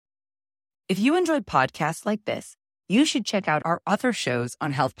If you enjoyed podcasts like this, you should check out our other shows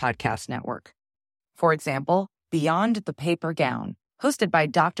on Health Podcast Network. For example, Beyond the Paper Gown, hosted by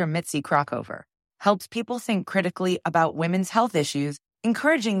Dr. Mitzi Krockover, helps people think critically about women's health issues,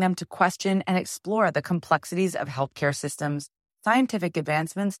 encouraging them to question and explore the complexities of healthcare systems, scientific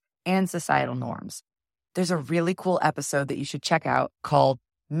advancements, and societal norms. There's a really cool episode that you should check out called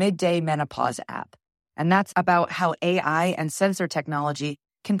Midday Menopause App, and that's about how AI and sensor technology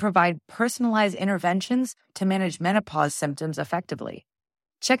can provide personalized interventions to manage menopause symptoms effectively.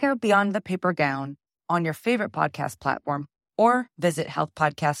 Check out Beyond the Paper Gown on your favorite podcast platform or visit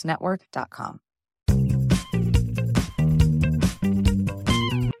healthpodcastnetwork.com.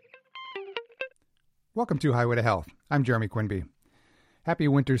 Welcome to Highway to Health. I'm Jeremy Quinby. Happy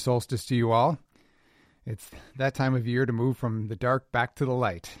winter solstice to you all. It's that time of year to move from the dark back to the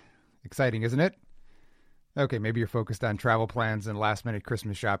light. Exciting, isn't it? Okay, maybe you're focused on travel plans and last-minute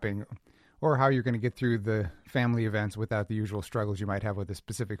Christmas shopping, or how you're going to get through the family events without the usual struggles you might have with a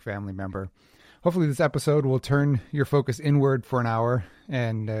specific family member. Hopefully this episode will turn your focus inward for an hour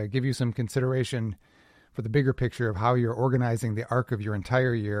and give you some consideration for the bigger picture of how you're organizing the arc of your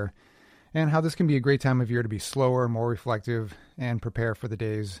entire year, and how this can be a great time of year to be slower, more reflective, and prepare for the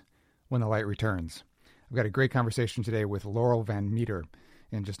days when the light returns. I've got a great conversation today with Laurel Van Matre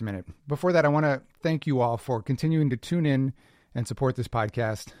in just a minute. Before that, I want to thank you all for continuing to tune in and support this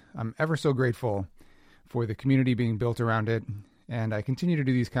podcast. I'm ever so grateful for the community being built around it, and I continue to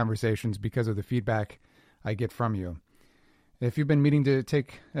do these conversations because of the feedback I get from you. If you've been meaning to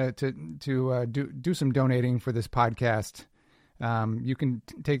do some donating for this podcast, you can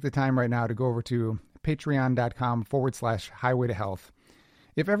take the time right now to go over to patreon.com/highway to health.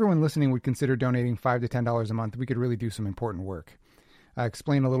 If everyone listening would consider donating $5 to $10 a month, we could really do some important work. I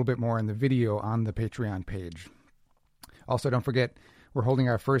explain a little bit more in the video on the Patreon page. Also, don't forget, we're holding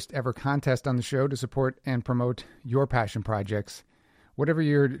our first ever contest on the show to support and promote your passion projects. Whatever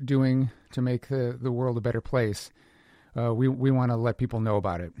you're doing to make the world a better place, we want to let people know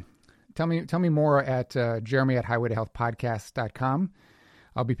about it. Tell me more at jeremy@highwaytohealthpodcast.com.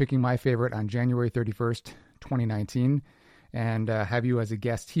 I'll be picking my favorite on January 31st, 2019, and have you as a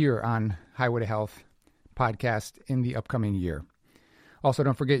guest here on Highway to Health podcast in the upcoming year. Also,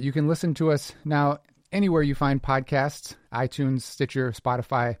 don't forget, you can listen to us now anywhere you find podcasts: iTunes, Stitcher,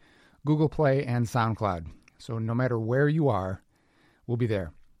 Spotify, Google Play, and SoundCloud. So no matter where you are, we'll be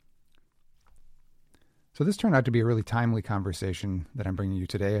there. So this turned out to be a really timely conversation that I'm bringing you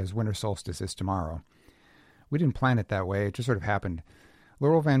today, as winter solstice is tomorrow. We didn't plan it that way. It just sort of happened.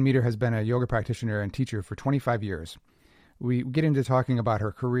 Laurel Van Matre has been a yoga practitioner and teacher for 25 years. We get into talking about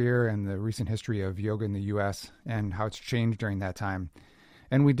her career and the recent history of yoga in the U.S. and how it's changed during that time.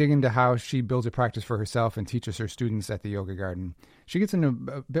 And we dig into how she builds a practice for herself and teaches her students at the Yoga Garden. She gets into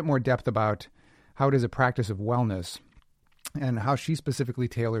a bit more depth about how it is a practice of wellness and how she specifically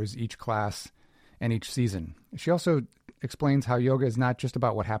tailors each class and each season. She also explains how yoga is not just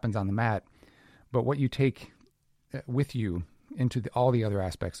about what happens on the mat, but what you take with you into all the other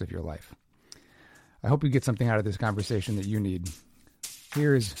aspects of your life. I hope you get something out of this conversation that you need.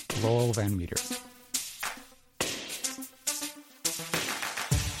 Here is Laurel Van Matre.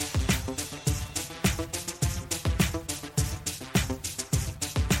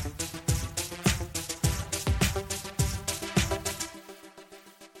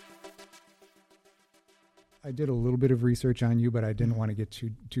 I did a little bit of research on you, but I didn't want to get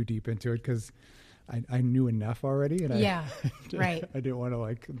too deep into it because I knew enough already, and right. I didn't want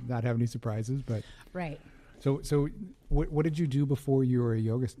to not have any surprises. But right. So what did you do before you were a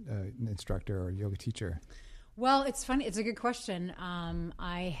yoga instructor or a yoga teacher? Well, it's funny. It's a good question.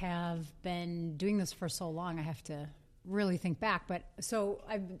 I have been doing this for so long. I have to really think back. But so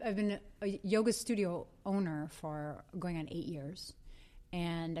I've been a yoga studio owner for going on 8 years.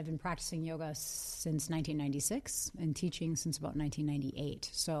 And I've been practicing yoga since 1996 and teaching since about 1998.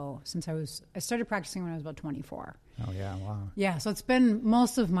 So since I started practicing when I was about 24. Oh yeah, wow. Yeah, so it's been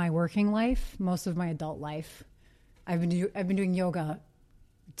most of my working life, most of my adult life. I've been doing yoga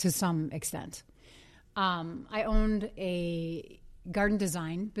to some extent. I owned a garden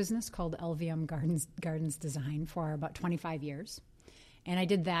design business called LVM Gardens Design for about 25 years, and I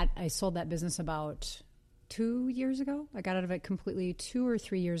did that. I sold that business about 2 years ago. I got out of it completely 2 or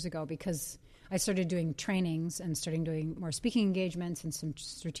 3 years ago because I started doing trainings and starting doing more speaking engagements and some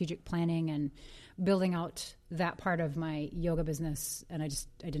strategic planning and building out that part of my yoga business. And I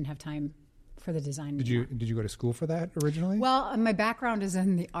didn't have time for the design. Did you go to school for that originally? Well, my background is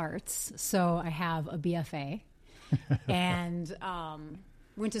in the arts, so I have a BFA and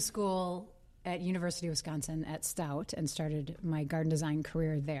went to school at University of Wisconsin at Stout and started my garden design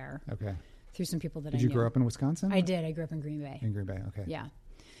career there. Okay. through some people that I knew. Did you grow up in Wisconsin? I did. I grew up in Green Bay. In Green Bay, okay. Yeah.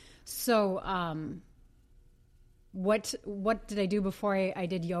 So, what did I do before I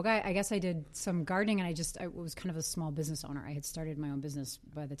did yoga? I guess I did some gardening, and I was kind of a small business owner. I had started my own business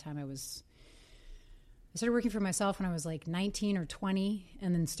by the time I started working for myself when I was like 19 or 20,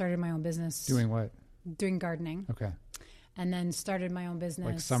 and then started my own business. Doing what? Doing gardening. Okay. And then started my own business.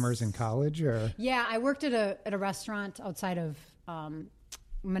 Like summers in college, or? Yeah, I worked at a restaurant outside of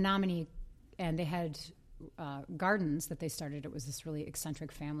Menominee, and they had gardens that they started. It was this really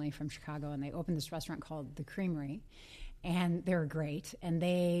eccentric family from Chicago, and they opened this restaurant called The Creamery, and they were great. And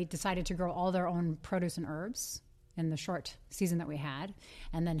they decided to grow all their own produce and herbs in the short season that we had,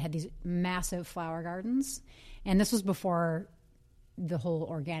 and then had these massive flower gardens. And this was before the whole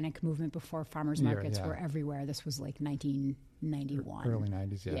organic movement, before farmers markets were everywhere. This was like 1991. Early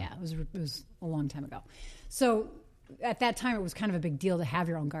 90s, yeah. Yeah, it was a long time ago. So at that time, it was kind of a big deal to have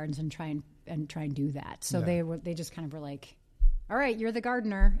your own gardens and try and do that. So they just kind of were like, all right, you're the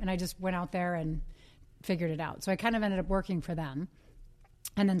gardener. And I just went out there and figured it out. So I kind of ended up working for them,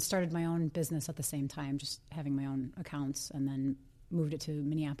 and then started my own business at the same time, just having my own accounts, and then moved it to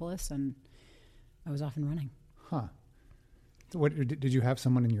Minneapolis, and I was off and running. Huh. What did you have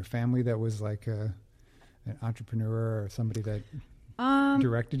someone in your family that was like an entrepreneur, or somebody that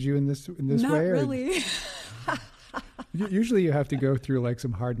directed you in this way? Not really. Usually you have to go through like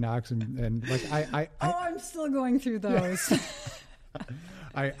some hard knocks and like I'm still going through those.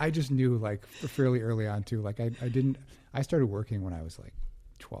 I just knew like fairly early on too. Like I started working when I was like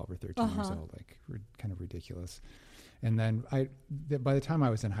 12 or 13 years old, like kind of ridiculous. And then by the time I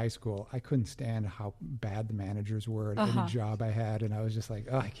was in high school, I couldn't stand how bad the managers were at any job I had. And I was just like,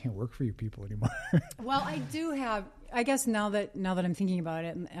 oh, I can't work for you people anymore. Well, I do have, I guess now that I'm thinking about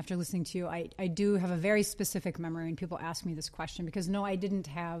it, and after listening to you, I do have a very specific memory when people ask me this question, because no, I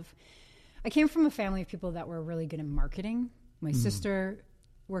came from a family of people that were really good in marketing. My sister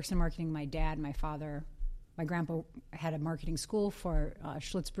works in marketing, my dad, my father. My grandpa had a marketing school for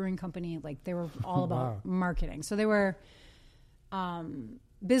Schlitz Brewing Company. Like, they were all about marketing. So they were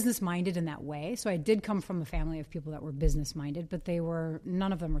business-minded in that way. So I did come from a family of people that were business-minded, but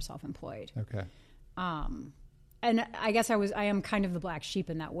none of them were self-employed. Okay. And I guess I am kind of the black sheep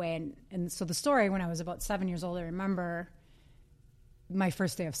in that way. And so the story, when I was about 7 years old, I remember my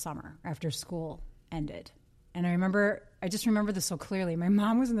first day of summer after school ended. And I just remember this so clearly. My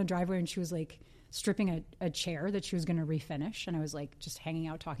mom was in the driveway, and she was like stripping a chair that she was going to refinish. And I was like just hanging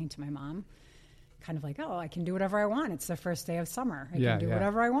out talking to my mom, kind of like, oh, I can do whatever I want. It's the first day of summer. I can do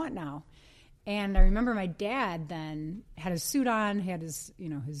whatever I want now. And I remember my dad then had his suit on, he had his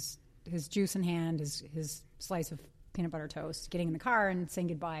juice in hand, his slice of peanut butter toast, getting in the car and saying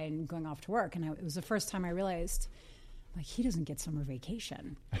goodbye and going off to work. And it was the first time I realized, like, he doesn't get summer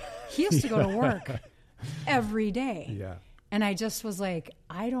vacation. He has to go to work every day. Yeah. And I just was like,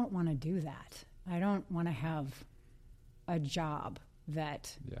 I don't want to do that. I don't want to have a job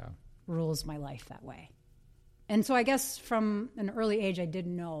that rules my life that way. And so I guess from an early age, I did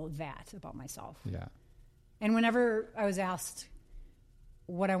know that about myself. Yeah. And whenever I was asked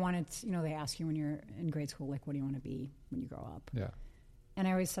what I wanted, they ask you when you're in grade school, like, what do you want to be when you grow up? Yeah. And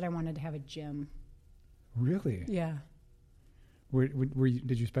I always said I wanted to have a gym. Really? Yeah.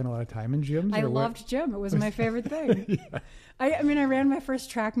 Did you spend a lot of time in gyms? I loved gym. It was my favorite thing. Yeah. I mean, I ran my first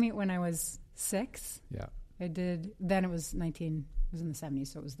track meet when I was 6. Yeah. I did. Then it was in the 70s,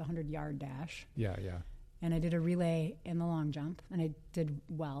 so it was the 100-yard dash. Yeah, yeah. And I did a relay in the long jump, and I did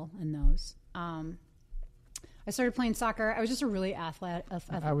well in those. I started playing soccer. I was just a really athletic,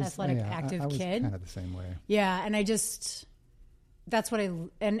 active kid. Kind of the same way. Yeah, and that's what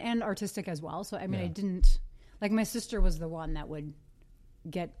and artistic as well. So, I mean, I didn't, like, my sister was the one that would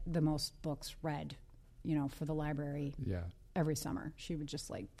get the most books read, for the library. Yeah. Every summer. She would just,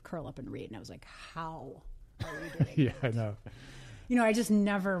 like, curl up and read. And I was like, how are you doing Yeah, I know. I just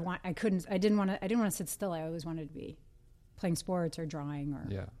never I didn't want to sit still. I always wanted to be playing sports or drawing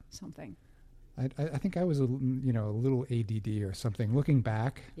or something. I think I was a little ADD or something. Looking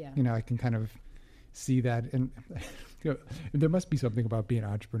back, I can kind of see that, and there must be something about being an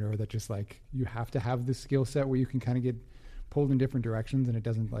entrepreneur that just, like, you have to have this skill set where you can kind of get pulled in different directions and it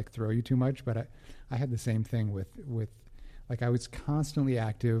doesn't, like, throw you too much. But I had the same thing with like, I was constantly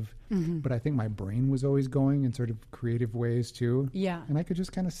active, but I think my brain was always going in sort of creative ways too. Yeah. And I could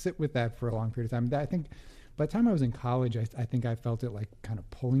just kind of sit with that for a long period of time. I think by the time I was in college, I think I felt it, like, kind of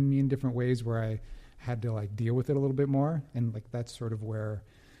pulling me in different ways where I had to, like, deal with it a little bit more. And, like, that's sort of where,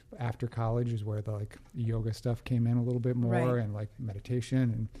 after college, is where the, like, yoga stuff came in a little bit more, right. And, like, meditation,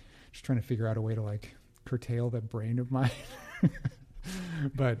 and just trying to figure out a way to, like, curtail that brain of mine.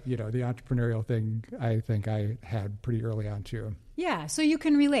 But, the entrepreneurial thing, I think I had pretty early on too. Yeah, so you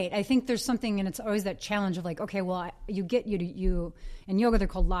can relate. I think there's something, and it's always that challenge of like, okay, well, you in yoga, they're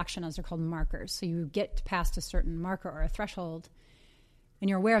called lakshanas, they're called markers. So you get past a certain marker or a threshold, and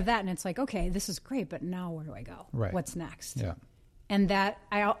you're aware of that, and it's like, okay, this is great, but now where do I go? Right. What's next? Yeah. And that,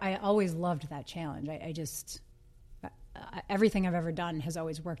 I always loved that challenge. I just, everything I've ever done has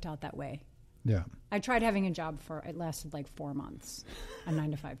always worked out that way. Yeah. I tried having a job it lasted like 4 months, a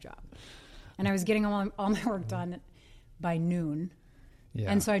 9-to-5 job. And I was getting all my work done by noon.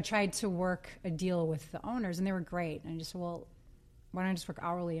 Yeah. And so I tried to work a deal with the owners, and they were great. And I just said, well, why don't I just work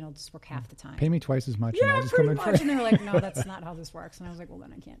hourly and I'll just work half the time? Pay me twice as much. and I'll just pretty come in much. And they were like, no, that's not how this works. And I was like, well,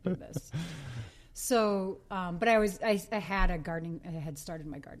 then I can't do this. So, but I had started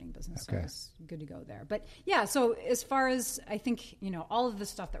my gardening business, so Okay. it was good to go there. But yeah, so as far as, I think, all of the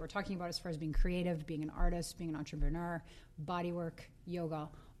stuff that we're talking about as far as being creative, being an artist, being an entrepreneur, bodywork, yoga,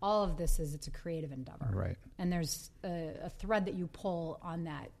 all of this it's a creative endeavor. Right. And there's a thread that you pull on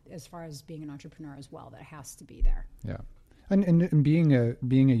that as far as being an entrepreneur as well, that has to be there. Yeah. And being a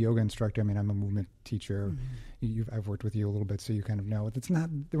yoga instructor, I mean, I'm a movement teacher. Mm-hmm. I've worked with you a little bit, so you kind of know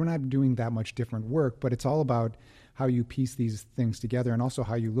we're not doing that much different work, but it's all about how you piece these things together, and also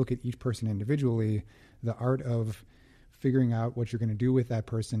how you look at each person individually. The art of figuring out what you're going to do with that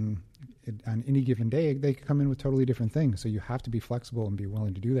person on any given day. They come in with totally different things, so you have to be flexible and be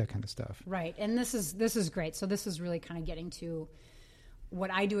willing to do that kind of stuff. Right, and this is great. So this is really kind of getting to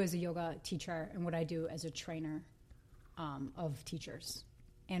what I do as a yoga teacher and what I do as a trainer of teachers,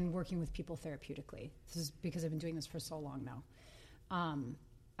 and working with people therapeutically. This is because I've been doing this for so long now.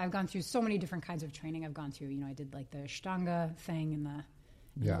 I've gone through so many different kinds of training. I've gone through, I did like the Ashtanga thing in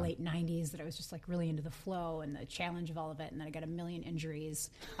the late 90s, that I was just like really into the flow and the challenge of all of it. And then I got a million injuries.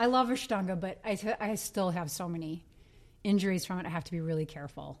 I love Ashtanga, but I still have so many injuries from it. I have to be really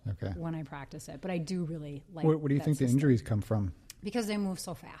careful when I practice it. But I do really like What do you think the injuries come from? Because they move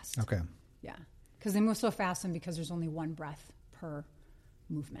so fast. Okay. Yeah. Because they move so fast, and because there's only one breath per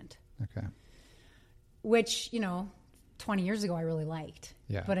movement. Okay. Which, 20 years ago I really liked.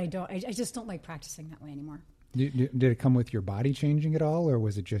 Yeah. But I just don't like practicing that way anymore. Did it come with your body changing at all, or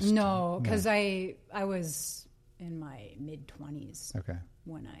was it just... No, because I was in my mid-20s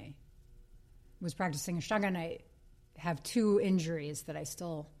when I was practicing Ashtanga, and I have 2 injuries that I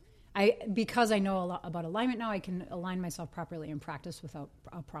still... because I know a lot about alignment now, I can align myself properly in practice without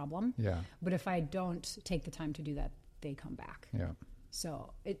a problem. Yeah. But if I don't take the time to do that, they come back. Yeah.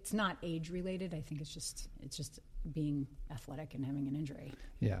 So it's not age related. I think it's just being athletic and having an injury.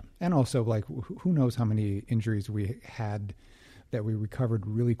 Yeah. And also, like, who knows how many injuries we had that we recovered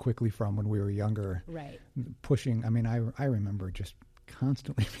really quickly from when we were younger. Right. Pushing. I mean, I remember just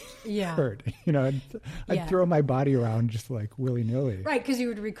constantly being hurt. I'd throw my body around just like willy-nilly. Right, because you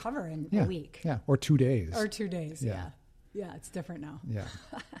would recover in a week. Yeah, or 2 days. Yeah. Yeah, it's different now. Yeah.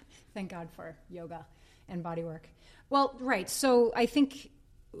 Thank God for yoga and bodywork. Well, right. So I think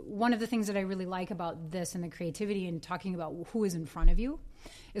one of the things that I really like about this and the creativity and talking about who is in front of you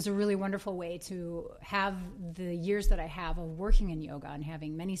is a really wonderful way to have the years that I have of working in yoga and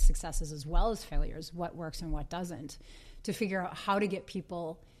having many successes as well as failures, what works and what doesn't, to figure out how to get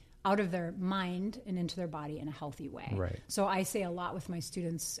people out of their mind and into their body in a healthy way. Right. So I say a lot with my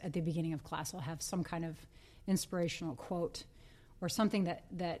students at the beginning of class. I'll have some kind of inspirational quote or something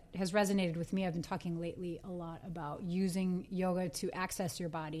that has resonated with me. I've been talking lately a lot about using yoga to access your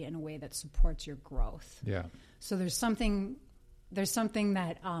body in a way that supports your growth. Yeah. So there's something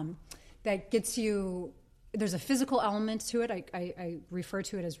that that gets you. There's a physical element to it. I refer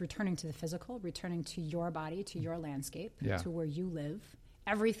to it as returning to the physical, returning to your body, to your landscape, to where you live.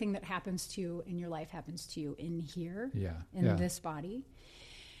 Everything that happens to you in your life happens to you in here, in this body.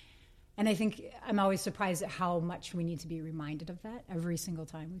 And I think I'm always surprised at how much we need to be reminded of that every single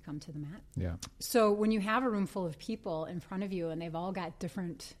time we come to the mat. Yeah. So when you have a room full of people in front of you and they've all got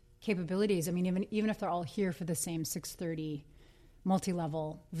different capabilities, I mean, even if they're all here for the same 6:30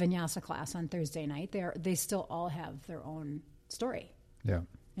 multi-level vinyasa class on Thursday night, they still all have their own story. Yeah.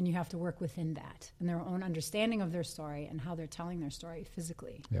 And you have to work within that and their own understanding of their story and how they're telling their story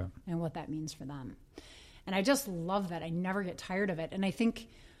physically and what that means for them. And I just love that. I never get tired of it. And I think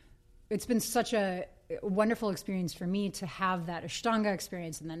it's been such a wonderful experience for me to have that Ashtanga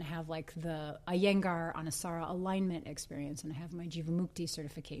experience and then have like the Iyengar Anusara alignment experience and have my Jivamukti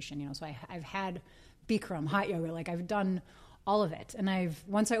certification, so I've had Bikram, hot yoga, like I've done all of it. And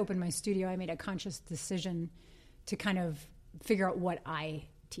once I opened my studio, I made a conscious decision to kind of figure out what I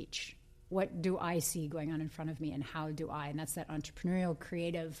teach. What do I see going on in front of me and how do I? And that's that entrepreneurial,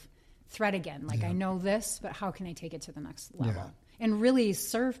 creative thread again. Like I know this, but how can I take it to the next level? and really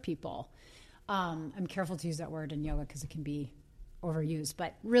serve people. I'm careful to use that word in yoga because it can be overused,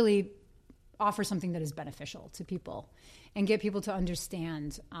 but really offer something that is beneficial to people and get people to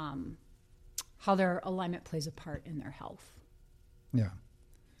understand how their alignment plays a part in their health. Yeah.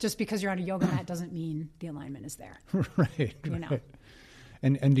 Just because you're on a yoga mat doesn't mean the alignment is there. Right. You know?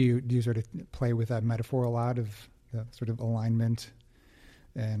 And do you sort of play with that metaphor a lot of the sort of alignment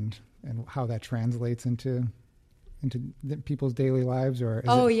and how that translates into people's daily lives, or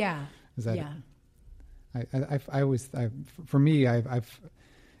is that I always for me I've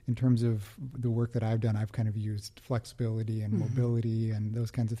in terms of the work that I've done, I've kind of used flexibility and mobility and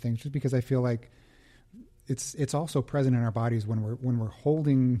those kinds of things, just because I feel like it's also present in our bodies when we're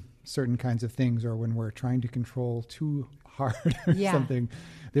holding certain kinds of things, or when we're trying to control too hard or something.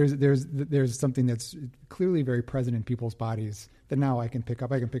 There's something that's clearly very present in people's bodies that now I can pick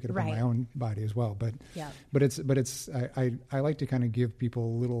up. I can pick it up in my own body as well. I like to kind of give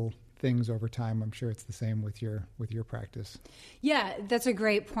people little things over time. I'm sure it's the same with your practice. Yeah, that's a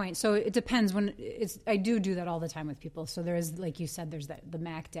great point. So it depends. I do that all the time with people. So there is, like you said, there's the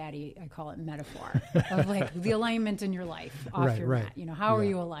Mac Daddy, I call it, metaphor of like the alignment in your life off your mat. You know, how are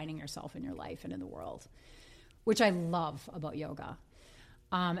you aligning yourself in your life and in the world, which I love about yoga.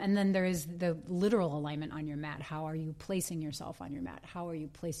 And then there is the literal alignment on your mat. How are you placing yourself on your mat? How are you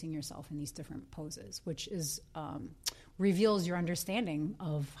placing yourself in these different poses, which is reveals your understanding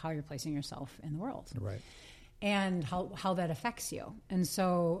of how you're placing yourself in the world, right? And how that affects you. And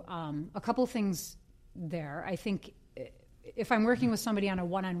so a couple things there. I think if I'm working with somebody on a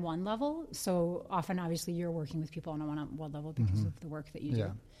one-on-one level, so often obviously you're working with people on a one-on-one level because of the work that you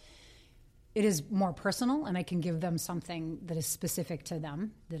do. It is more personal, and I can give them something that is specific to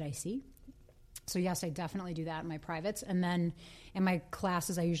them that I see. So yes, I definitely do that in my privates. And then in my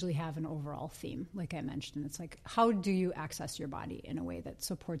classes, I usually have an overall theme, like I mentioned. It's like, how do you access your body in a way that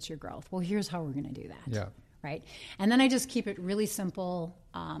supports your growth? Well, here's how we're going to do that. Yeah. Right? And then I just keep it really simple.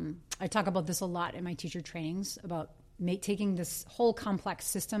 I talk about this a lot in my teacher trainings, about taking this whole complex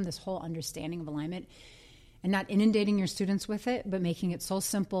system, this whole understanding of alignment, and not inundating your students with it, but making it so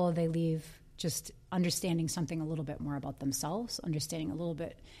simple they leave just understanding something a little bit more about themselves, having a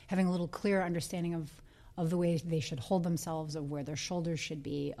little clearer understanding of the way they should hold themselves, of where their shoulders should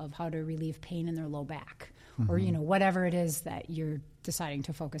be, of how to relieve pain in their low back, or, whatever it is that you're deciding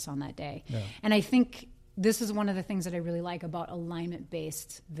to focus on that day. Yeah. And I think this is one of the things that I really like about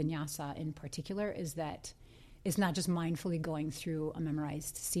alignment-based vinyasa in particular, is that it's not just mindfully going through a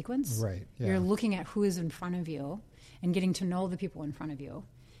memorized sequence. Right. Yeah. You're looking at who is in front of you and getting to know the people in front of you,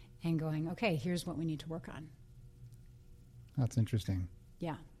 and going, okay, here's what we need to work on. That's interesting.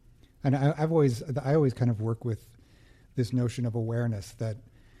 Yeah. And I always kind of work with this notion of awareness, that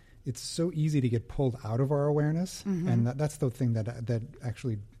it's so easy to get pulled out of our awareness. And that's the thing that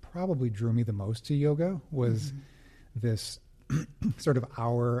actually probably drew me the most to yoga, was this sort of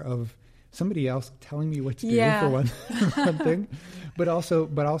hour of somebody else telling me what to do for one thing, but also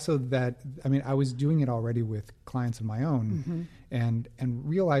that, I mean, I was doing it already with clients of my own, and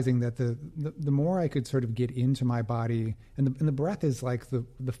realizing that the more I could sort of get into my body, and the breath is like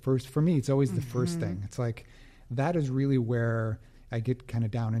the first, for me, it's always the first thing. It's like, that is really where I get kind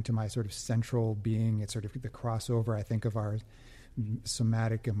of down into my sort of central being. It's sort of the crossover, I think, of our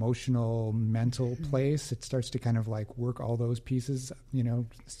somatic, emotional, mental place. It starts to kind of like work all those pieces,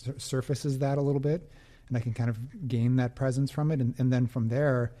 surfaces that a little bit, and I can kind of gain that presence from it. And then from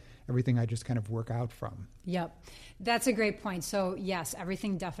there, everything I just kind of work out from. Yep. That's a great point. So yes,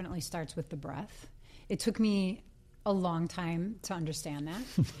 everything definitely starts with the breath. It took me a long time to understand that.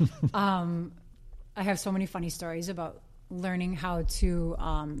 I have so many funny stories about learning how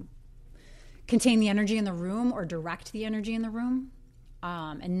to contain the energy in the room, or direct the energy in the room,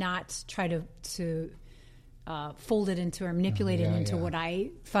 and not try to fold it into or manipulate it into what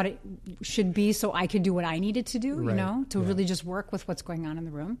I thought it should be, so I could do what I needed to do, really just work with what's going on in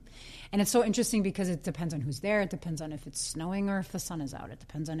the room. And it's so interesting because it depends on who's there. It depends on if it's snowing or if the sun is out. It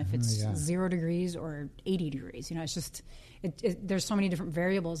depends on if it's 0 degrees or 80 degrees. It's just, there's so many different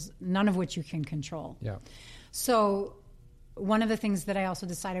variables, none of which you can control. Yeah. So one of the things that I also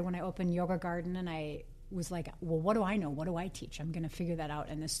decided when I opened Yoga Garden, and I was like, well, what do I know? What do I teach? I'm going to figure that out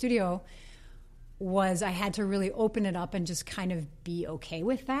in the studio, was I had to really open it up and just kind of be okay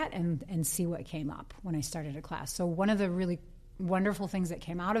with that and see what came up when I started a class. So one of the really wonderful things that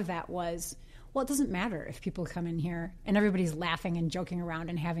came out of that was, well, it doesn't matter if people come in here and everybody's laughing and joking around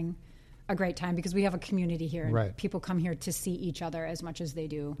and having a great time, because we have a community here, and people come here to see each other as much as they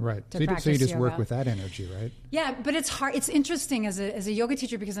do to practice so you just yoga. Work with that energy, right? Yeah, but it's hard. It's interesting as a yoga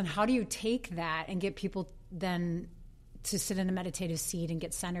teacher, because then how do you take that and get people then to sit in a meditative seat and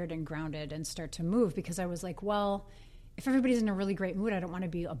get centered and grounded and start to move, because I was like, well, if everybody's in a really great mood, I don't want to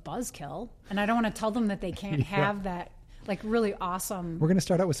be a buzzkill, and I don't want to tell them that they can't have that like really awesome. We're going to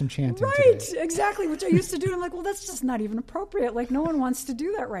start out with some chanting right today. Exactly, which I used to do, and I'm like, well, that's just not even appropriate. Like, no one wants to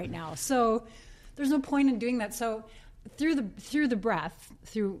do that right now, so there's no point in doing that. So through the breath,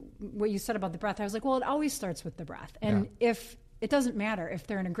 through what you said about the breath, I was like, well, it always starts with the breath. And if it doesn't matter if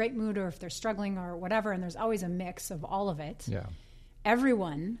they're in a great mood or if they're struggling or whatever, and there's always a mix of all of it. Yeah.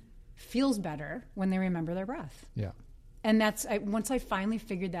 Everyone feels better when they remember their breath. Yeah. And once I finally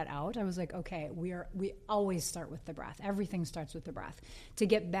figured that out, I was like, okay, we always start with the breath. Everything starts with the breath. To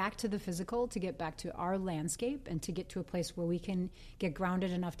get back to the physical, to get back to our landscape, and to get to a place where we can get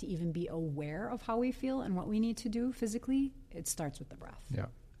grounded enough to even be aware of how we feel and what we need to do physically, it starts with the breath. Yeah.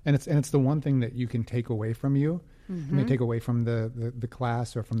 And it's the one thing that you can take away from you. Mm-hmm. I mean, take away from the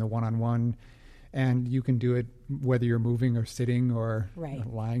class or from the one-on-one. And you can do it whether you're moving or sitting or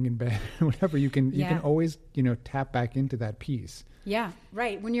lying in bed, whatever. You can always, tap back into that piece. Yeah,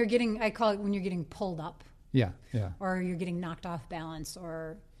 right. When you're getting, I call it when you're getting pulled up. Yeah, yeah. Or you're getting knocked off balance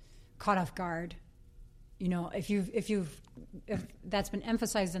or caught off guard. If that's been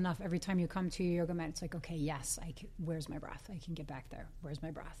emphasized enough every time you come to your yoga mat, it's like, okay, yes, where's my breath? I can get back there. Where's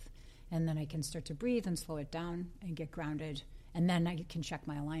my breath? And then I can start to breathe and slow it down and get grounded. And then I can check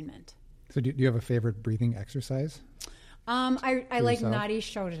my alignment. So do you have a favorite breathing exercise? I like Nadi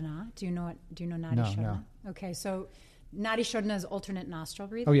Shodhana. Do you know Nadi Shodhana? No. Okay, so Nadi Shodhana is alternate nostril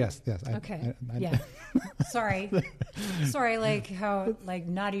breathing. Oh yes. Okay. Yeah. Sorry, like how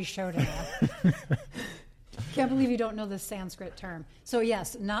Nadi Shodhana. Can't believe you don't know the Sanskrit term. So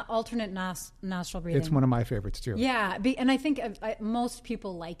yes, not alternate nostril breathing. It's one of my favorites too. Yeah, and I think most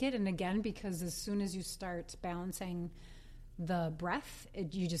people like it. And again, because as soon as you start balancing the breath,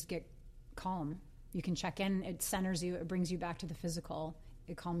 you just get calm. You can check in. It centers you. It brings you back to the physical.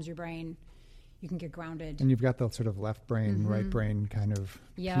 It calms your brain. You can get grounded. And you've got the sort of left brain, right brain kind of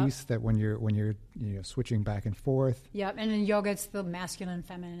piece that when you're switching back and forth. Yep. And in yoga, it's the masculine and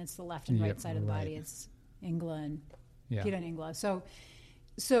feminine. It's the left and right side of the body. It's Ingla and Pita and Ingla.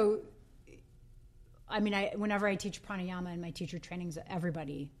 So I mean, whenever I teach pranayama in my teacher trainings,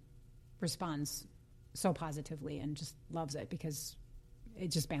 everybody responds so positively and just loves it because it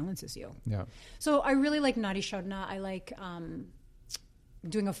just balances you. Yeah. So I really like Nadi Shodhana. I like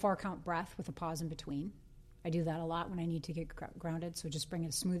doing a 4-count breath with a pause in between. I do that a lot when I need to get grounded. So just bring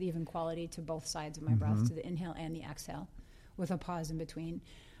a smooth, even quality to both sides of my breath, to the inhale and the exhale, with a pause in between.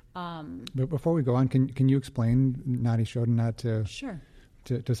 But before we go on, can you explain Nadi Shodhana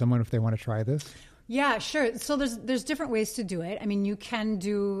to someone if they want to try this? Yeah, sure. So there's different ways to do it. I mean, you can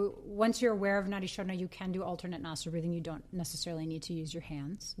do, once you're aware of Nadi Shodhana, you can do alternate nostril breathing. You don't necessarily need to use your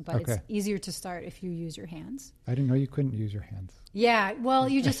hands, but it's easier to start if you use your hands. I didn't know you couldn't use your hands. Yeah, well,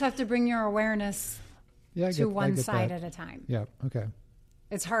 you just have to bring your awareness to one side at a time. Yeah, okay.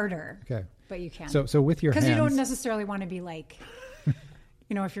 It's harder, but you can. So with your hands. Because you don't necessarily want to be like,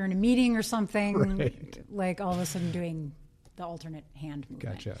 if you're in a meeting or something, like all of a sudden doing the alternate hand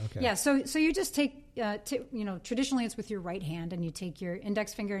movement. Gotcha. Okay. Yeah. So you just take, traditionally it's with your right hand, and you take your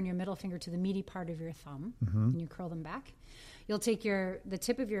index finger and your middle finger to the meaty part of your thumb, and you curl them back. You'll take the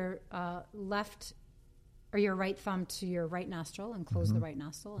tip of your left or your right thumb to your right nostril and close the right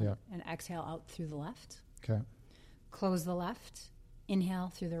nostril and exhale out through the left. Okay. Close the left.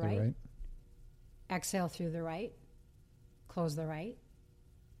 Inhale through the right. Exhale through the right. Close the right.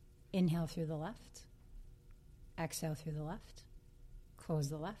 Inhale through the left. Exhale through the left, close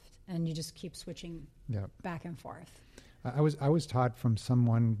the left, and you just keep switching back and forth. I was taught from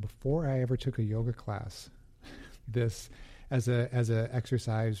someone before I ever took a yoga class this as a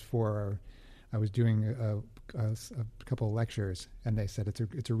exercise for. I was doing a couple of lectures, and they said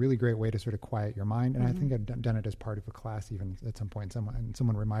it's a really great way to sort of quiet your mind. And I think I've done it as part of a class even at some point.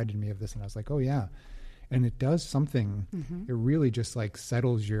 Someone reminded me of this, and I was like, oh yeah. And it does something. It really just like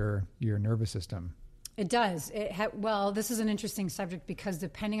settles your nervous system. It does. Well, this is an interesting subject because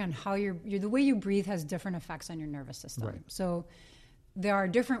depending on how the way you breathe has different effects on your nervous system. Right. So there are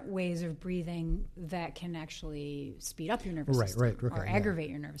different ways of breathing that can actually speed up your nervous system or aggravate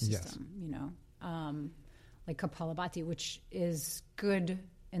your nervous system. Like Kapalabhati, which is good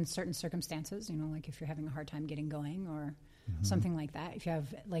in certain circumstances. Like if you're having a hard time getting going or something like that. If you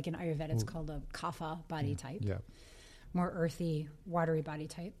have, like in Ayurveda, it's called a kapha body type. Yeah. More earthy, watery body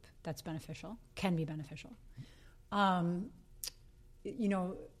type. That's beneficial, can be beneficial.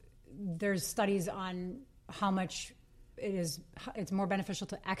 There's studies on how much it's more beneficial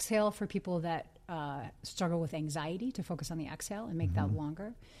to exhale for people that struggle with anxiety, to focus on the exhale and make that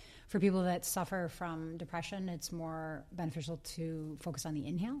longer. For people that suffer from depression, it's more beneficial to focus on the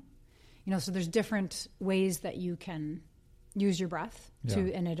inhale. So there's different ways that you can use your breath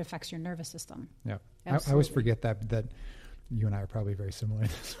and it affects your nervous system. Yeah. I always forget that you and I are probably very similar in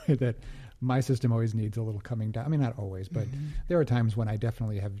this way, that my system always needs a little coming down. I mean, not always, but there are times when I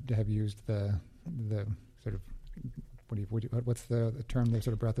definitely have used the sort of, what's the term, the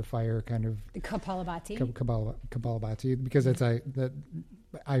sort of breath of fire kind of? The Kapalabhati. Kapalabhati, because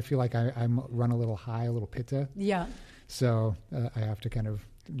I feel like I run a little high, a little pitta. Yeah. So I have to kind of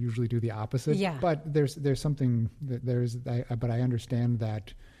usually do the opposite. Yeah. But there's something but I understand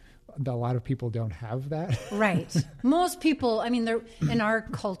that a lot of people don't have that. Right. Most people, I mean, in our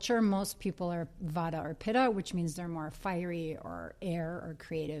culture, most people are Vata or Pitta, which means they're more fiery or air or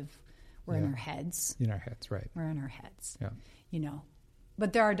creative. We're in our heads. In our heads, right. We're in our heads. Yeah.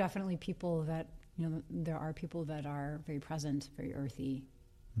 But there are definitely people that, there are people that are very present, very earthy,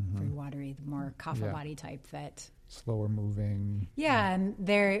 very watery, the more kapha body type that... Slower moving. Yeah, and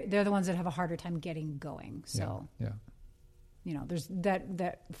they're the ones that have a harder time getting going. So, there's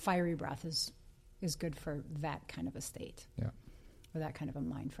that fiery breath is good for that kind of a state. Yeah. Or that kind of a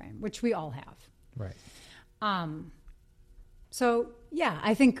mind frame, which we all have. Right. So,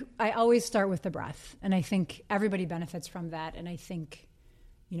 I think I always start with the breath, and I think everybody benefits from that. And I think,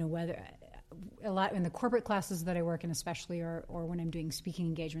 whether a lot in the corporate classes that I work in, especially, or when I'm doing speaking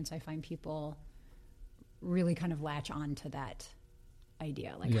engagements, I find people really kind of latch on to that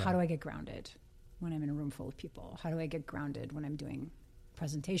idea. Like, how do I get grounded when I'm in a room full of people? How do I get grounded when I'm doing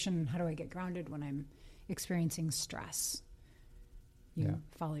presentation? How do I get grounded when I'm experiencing stress?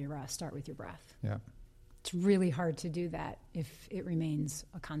 Follow your breath, start with your breath. Yeah. It's really hard to do that if it remains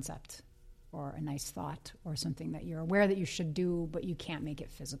a concept or a nice thought or something that you're aware that you should do, but you can't make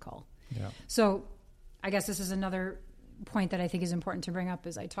it physical. Yeah. So I guess this is another point that I think is important to bring up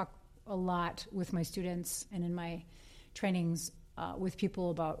is I talk a lot with my students and in my trainings with people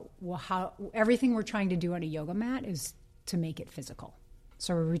about how everything we're trying to do on a yoga mat is to make it physical.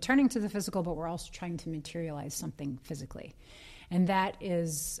 So we're returning to the physical, but we're also trying to materialize something physically. And that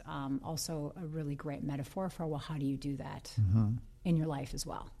is also a really great metaphor for, how do you do that in your life as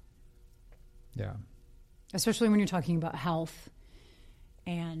well? Yeah. Especially when you're talking about health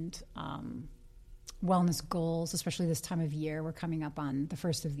and wellness goals, especially this time of year. We're coming up on the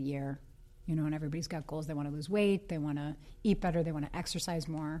first of the year, and everybody's got goals. They want to lose weight. They want to eat better. They want to exercise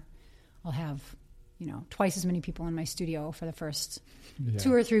more. I'll have, twice as many people in my studio for the first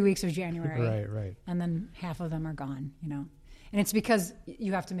 2 or 3 weeks of January. Right. And then half of them are gone, And it's because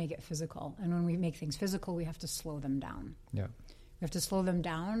you have to make it physical. And when we make things physical, we have to slow them down. Yeah. We have to slow them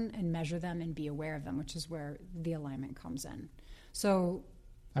down and measure them and be aware of them, which is where the alignment comes in. So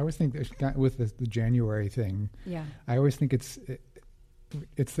I always think that with the January thing, I always think it's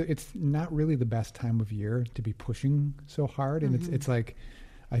not really the best time of year to be pushing so hard, and it's like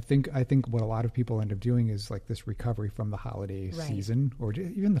I think what a lot of people end up doing is like this recovery from the holiday season, or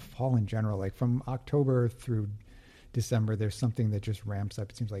even the fall in general. Like from October through December, there's something that just ramps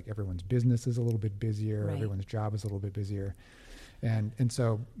up. It seems like everyone's business is a little bit busier, everyone's job is a little bit busier, and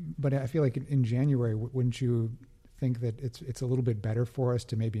so. But I feel like in January, wouldn't you think that it's a little bit better for us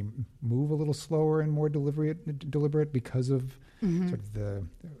to maybe move a little slower and more deliberate because of sort of the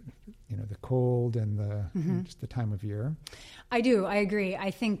cold and just the time of year? I do. I agree.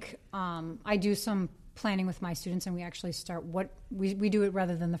 I think I do some planning with my students, and we actually start we do it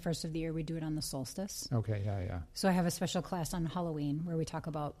rather than the first of the year. We do it on the solstice. Okay. Yeah. So I have a special class on Halloween where we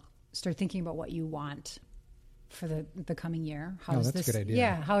start thinking about what you want for the coming year. That's a good idea.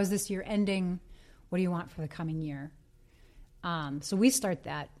 Yeah. How is this year ending? What do you want for the coming year? So we start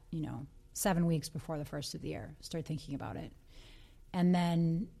that, 7 weeks before the first of the year, start thinking about it. And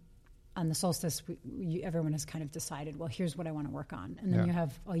then on the solstice, everyone has kind of decided, well, here's what I want to work on. And then you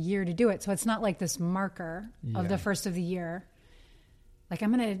have a year to do it. So it's not like this marker of the first of the year. Like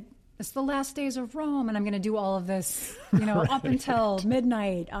it's the last days of Rome, and I'm going to do all of this, up until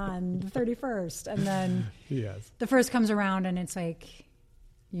midnight on the 31st. And then the first comes around, and it's like,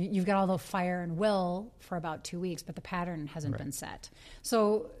 you've got all the fire and will for about 2 weeks, but the pattern hasn't been set.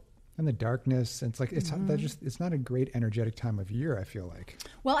 So, and the darkness, it's like it's not a great energetic time of year, I feel like.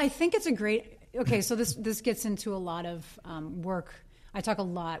 Well, I think it's a great. Okay, so this gets into a lot of work. I talk a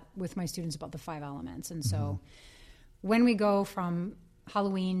lot with my students about the 5 elements, and so when we go from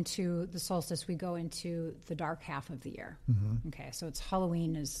Halloween to the solstice, we go into the dark half of the year. Okay, so it's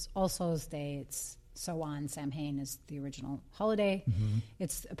Halloween is All Souls Day. It's Samhain. Samhain is the original holiday.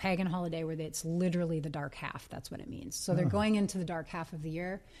 It's a pagan holiday where it's literally the dark half. That's what it means. So they're going into the dark half of the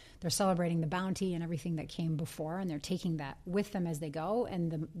year. They're celebrating the bounty and everything that came before, and they're taking that with them as they go.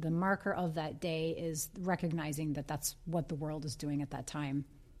 And the marker of that day is recognizing that that's what the world is doing at that time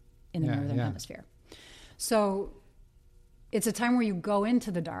in the northern hemisphere. So it's a time where you go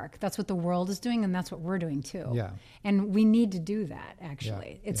into the dark. That's what the world is doing, and that's what we're doing too. Yeah. And we need to do that,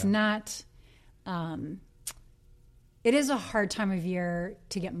 actually. It's not... it is a hard time of year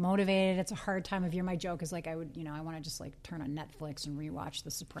to get motivated. It's a hard time of year. My joke is like I want to just like turn on Netflix and rewatch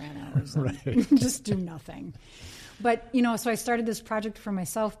The Sopranos and just do nothing. But, so I started this project for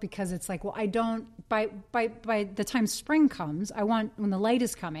myself because it's like, well, I don't, by the time spring comes, I want, when the light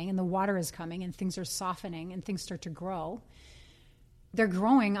is coming and the water is coming and things are softening and things start to grow, they're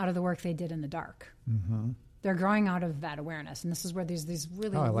growing out of the work they did in the dark. Mm-hmm. They're growing out of that awareness. And this is where there's these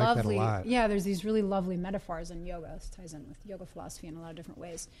really lovely, there's these really lovely metaphors in yoga. This ties in with yoga philosophy in a lot of different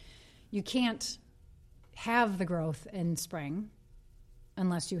ways. You can't have the growth in spring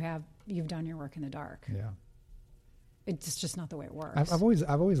unless you've done your work in the dark. Yeah. It's just not the way it works. I've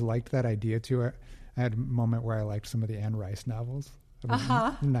always liked that idea too. I had a moment where I liked some of the Anne Rice novels of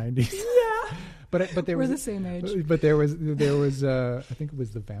the 90s. Yeah. But there we're was the same age. But there was I think it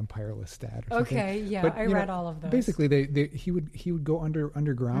was The Vampire Lestat or something. Okay, yeah, but, I read all of those. Basically, he would go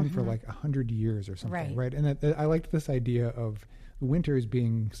underground for like 100 years or something, right? And I liked this idea of winters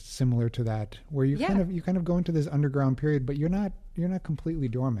being similar to that, where you kind of go into this underground period, but you're not completely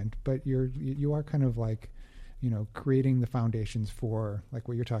dormant, but you are kind of like, creating the foundations for like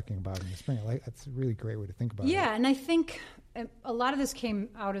what you're talking about in the spring. That's a really great way to think about it. Yeah, and I think a lot of this came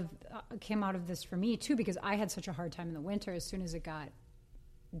out of this for me too, because I had such a hard time in the winter. As soon as it got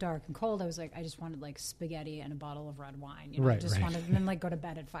dark and cold, I was like, I just wanted like spaghetti and a bottle of red wine. I just wanted, and then like go to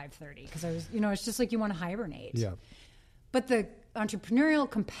bed at 5:30 because I was, it's just like you want to hibernate. Yeah. But the entrepreneurial,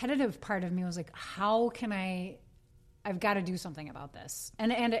 competitive part of me was like, how can I've got to do something about this.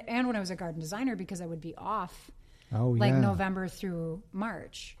 And when I was a garden designer, because I would be off November through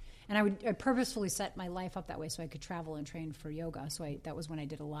March. And I purposefully set my life up that way so I could travel and train for yoga. So that was when I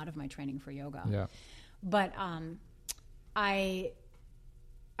did a lot of my training for yoga. Yeah. But I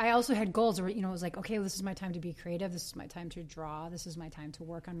also had goals where, it was like, okay, well, this is my time to be creative. This is my time to draw. This is my time to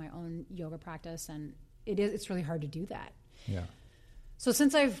work on my own yoga practice. And it's really hard to do that. Yeah. So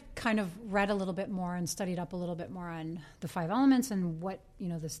since I've kind of read a little bit more and studied up a little bit more on the 5 elements and what,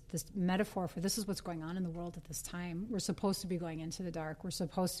 this metaphor for this is what's going on in the world at this time. We're supposed to be going into the dark. We're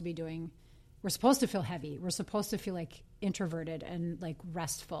supposed to feel heavy. We're supposed to feel like introverted and like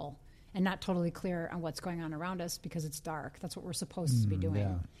restful and not totally clear on what's going on around us because it's dark. That's what we're supposed to be doing.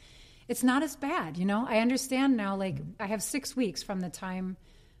 Yeah. It's not as bad, I understand now, like I have 6 weeks from the time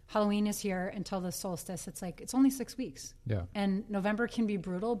Halloween is here until the solstice. It's only 6 weeks. Yeah. And November can be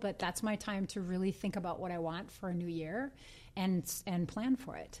brutal, but that's my time to really think about what I want for a new year and plan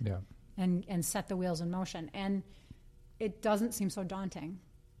for it. Yeah. And set the wheels in motion. And it doesn't seem so daunting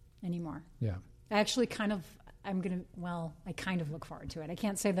anymore. Yeah. I actually I kind of look forward to it. I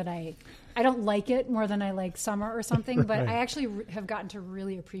can't say that I don't like it more than I like summer or something, but I actually have gotten to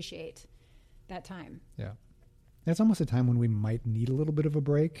really appreciate that time. Yeah. It's almost a time when we might need a little bit of a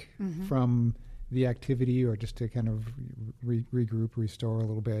break from the activity, or just to kind of regroup, restore a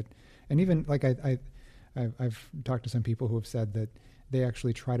little bit. And even like I've talked to some people who have said that they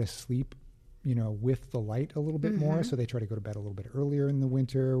actually try to sleep, with the light a little bit more. So they try to go to bed a little bit earlier in the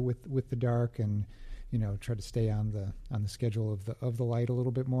winter with the dark, and try to stay on the schedule of the light a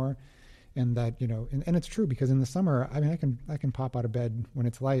little bit more. And that, and it's true, because in the summer, I mean, I can pop out of bed when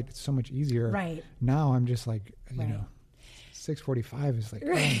it's light. It's so much easier. Right. Now I'm just like, 6:45 is like,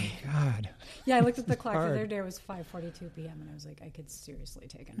 oh my God. Yeah, I looked at the clock the other day. It was 5:42 p.m. and I was like, I could seriously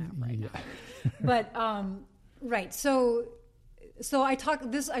take a nap right now. But right. So I talk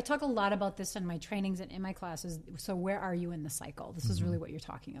a lot about this in my trainings and in my classes. So where are you in the cycle? This is really what you're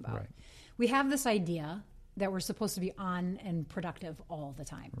talking about. Right. We have this idea that we're supposed to be on and productive all the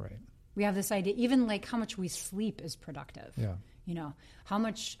time. Right. We have this idea, even like how much we sleep is productive. Yeah.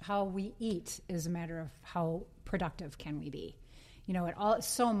 How we eat is a matter of how productive can we be.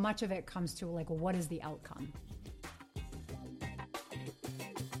 So much of it comes to like, what is the outcome?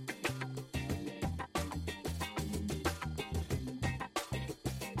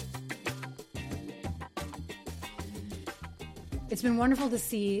 It's been wonderful to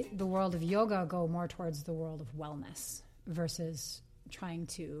see the world of yoga go more towards the world of wellness versus trying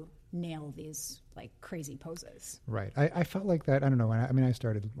to nail these like crazy poses. Right. I felt like that. I don't know. I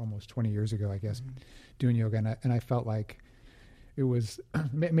started almost 20 years ago, I guess, doing yoga, and I felt like it was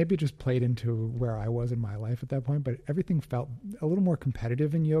maybe it just played into where I was in my life at that point, but everything felt a little more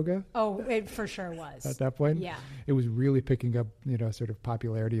competitive in yoga. Oh, it for sure was. At that point. Yeah. It was really picking up, sort of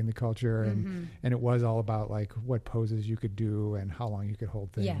popularity in the culture, and it was all about like what poses you could do and how long you could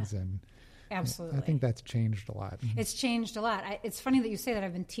hold things. And absolutely. I think that's changed a lot. It's changed a lot. It's funny that you say that.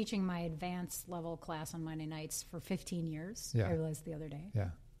 I've been teaching my advanced level class on Monday nights for 15 years. Yeah. I realized the other day. Yeah.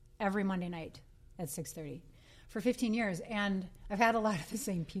 Every Monday night at 6:30 for 15 years. And I've had a lot of the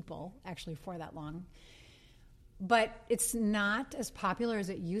same people actually for that long. But it's not as popular as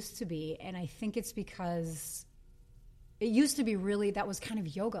it used to be. And I think it's because it used to be really, that was kind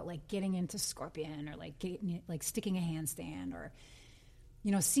of yoga, like getting into scorpion or like sticking a handstand or,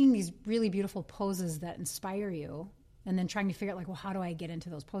 seeing these really beautiful poses that inspire you and then trying to figure out like, well, how do I get into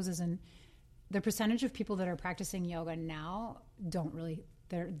those poses? And the percentage of people that are practicing yoga now don't really,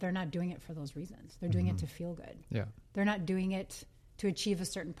 they're not doing it for those reasons. They're doing it to feel good. Yeah. They're not doing it to achieve a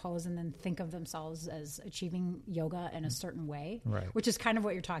certain pose and then think of themselves as achieving yoga in a certain way, right. which is kind of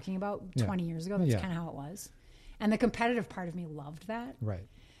what you're talking about 20 years ago. That's kind of how it was. And the competitive part of me loved that. Right.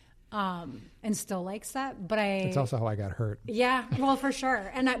 And still likes that. But it's also how I got hurt. Yeah, well, for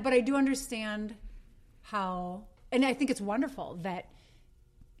sure. But I do understand how, and I think it's wonderful that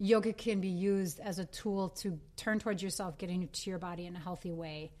yoga can be used as a tool to turn towards yourself, getting to your body in a healthy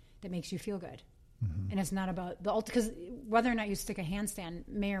way that makes you feel good. And it's not about because whether or not you stick a handstand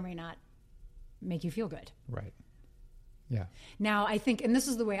may or may not make you feel good. Right. Yeah. Now, I think, and this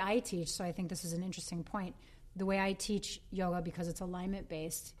is the way I teach, so I think this is an interesting point. The way I teach yoga, because it's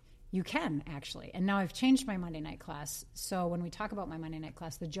alignment-based, you can actually. And now I've changed my Monday night class. So when we talk about my Monday night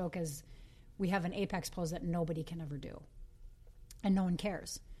class, the joke is we have an apex pose that nobody can ever do. And no one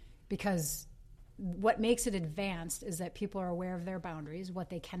cares. Because what makes it advanced is that people are aware of their boundaries, what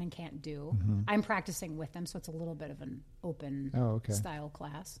they can and can't do. I'm practicing with them, so it's a little bit of an open style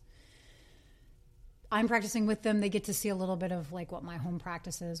class. I'm practicing with them. They get to see a little bit of like what my home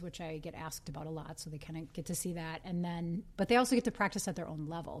practice is, which I get asked about a lot, so they kind of get to see that. And then, but they also get to practice at their own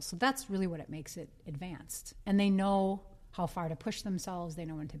level. So that's really what it makes it advanced. And they know how far to push themselves. They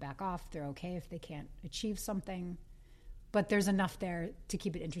know when to back off. They're okay if they can't achieve something. But there's enough there to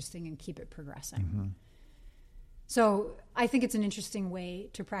keep it interesting and keep it progressing. So I think it's an interesting way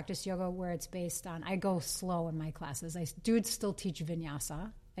to practice yoga where it's based on, I go slow in my classes. I do still teach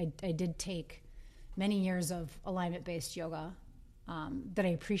vinyasa. I did take many years of alignment-based yoga that I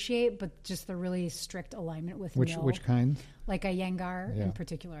appreciate, but just the really strict alignment with which kind? Like Iyengar in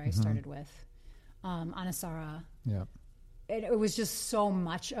particular I started with. Anusara. Yeah. It was just so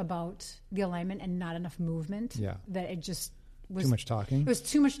much about the alignment and not enough movement that it just was... Too much talking? It was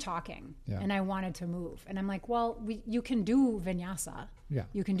too much talking, and I wanted to move. And I'm like, well, you can do vinyasa. Yeah.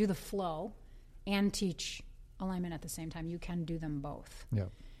 You can do the flow and teach alignment at the same time. You can do them both. Yeah.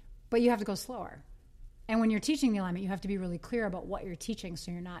 But you have to go slower. And when you're teaching the alignment, you have to be really clear about what you're teaching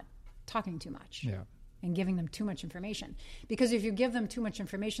so you're not talking too much and giving them too much information. Because if you give them too much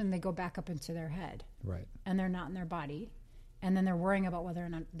information, they go back up into their head. Right. And they're not in their body. And then they're worrying about whether or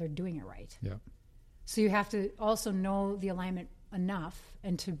not they're doing it right. Yeah. So you have to also know the alignment enough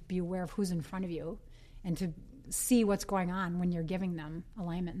and to be aware of who's in front of you and to see what's going on when you're giving them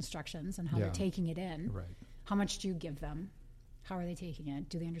alignment instructions and how they're taking it in. Right. How much do you give them? How are they taking it?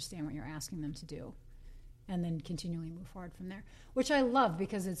 Do they understand what you're asking them to do? And then continually move forward from there, which I love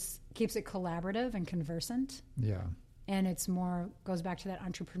because it keeps it collaborative and conversant. Yeah. And it's more, goes back to that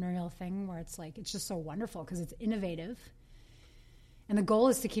entrepreneurial thing where it's like, it's just so wonderful because it's innovative. And the goal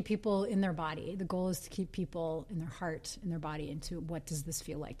is to keep people in their body. The goal is to keep people in their heart, in their body, into what does this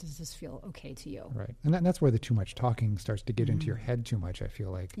feel like? Does this feel okay to you? Right. And that's where the too much talking starts to get into your head too much, I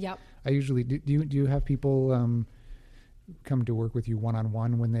feel like. Yep. I usually, do you have people come to work with you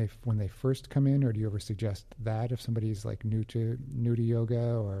one-on-one when they first come in, or do you ever suggest that if somebody's like new to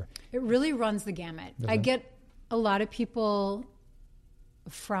yoga? Or it really runs the gamut. I get a lot of people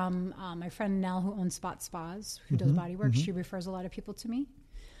from my friend Nell, who owns Spot Spas, who does body work. She refers a lot of people to me.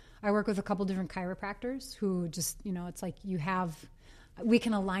 I work with a couple different chiropractors who just, it's like we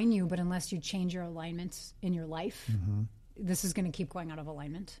can align you, but unless you change your alignments in your life, this is going to keep going out of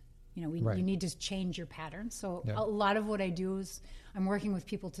alignment. You need to change your patterns. So a lot of what I do is I'm working with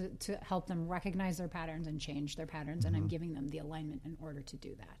people to help them recognize their patterns and change their patterns, and I'm giving them the alignment in order to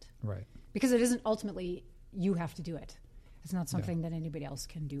do that. Right. Because it isn't ultimately you have to do it. It's not something that anybody else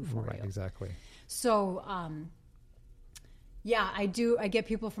can do for you. Exactly. So, I do. I get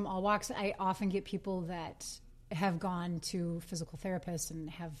people from all walks. I often get people that have gone to physical therapists and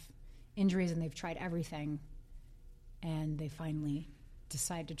have injuries, and they've tried everything, and they finally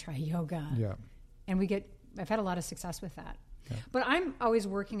decide to try yoga. Yeah. And I've had a lot of success with that. But I'm always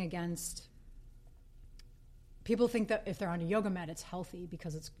working against, people think that if they're on a yoga mat, it's healthy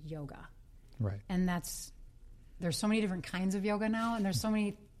because it's yoga. Right. And there's so many different kinds of yoga now, and there's so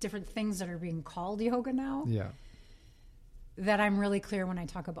many different things that are being called yoga now. Yeah. That I'm really clear when I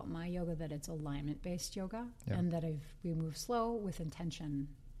talk about my yoga that it's alignment-based yoga, and that we move slow with intention,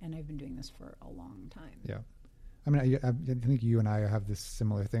 and I've been doing this for a long time. Yeah. I mean, I think you and I have this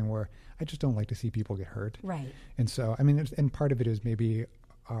similar thing where I just don't like to see people get hurt. Right. And so, I mean, and part of it is maybe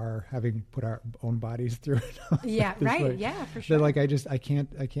our having put our own bodies through it. Yeah, right. Way. Yeah, for sure. That like, I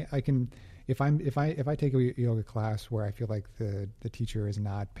can, if I take a yoga class where I feel like the teacher is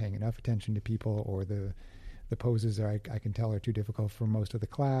not paying enough attention to people, or the poses I can tell are too difficult for most of the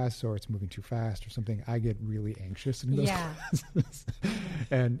class, or it's moving too fast or something, I get really anxious in those classes.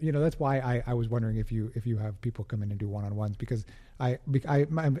 And that's why I was wondering if you have people come in and do one-on-ones, because I've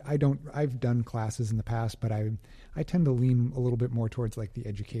done classes in the past, but I tend to lean a little bit more towards like the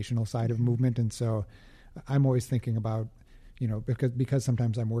educational side of movement, and so I'm always thinking about because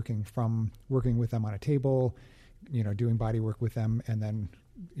sometimes I'm working with them on a table, doing body work with them, and then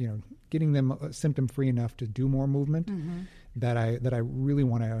getting them symptom free enough to do more movement, that I really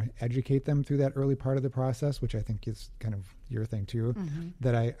want to educate them through that early part of the process, which I think is kind of your thing too.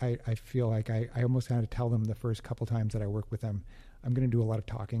 That I feel like I almost kind of tell them the first couple times that I work with them, I'm going to do a lot of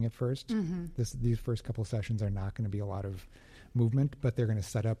talking at first. These first couple sessions are not going to be a lot of movement, but they're going to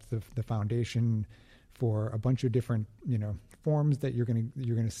set up the foundation for a bunch of different forms that you're going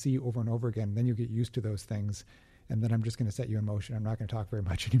to see over and over again. Then you get used to those things. And then I'm just going to set you in motion. I'm not going to talk very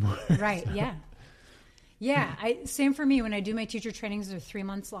much anymore. Right. So. Yeah. Yeah. Same for me. When I do my teacher trainings, they're 3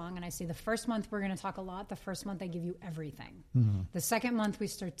 months long. And I say the first month, we're going to talk a lot. The first month, I give you everything. The second month, we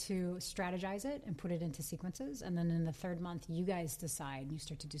start to strategize it and put it into sequences. And then in the third month, you guys decide. You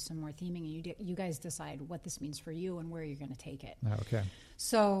start to do some more theming. And you guys decide what this means for you and where you're going to take it. Okay.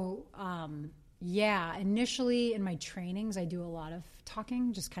 So, initially in my trainings, I do a lot of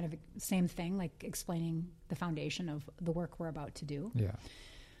talking, just kind of same thing, like explaining the foundation of the work we're about to do. Yeah.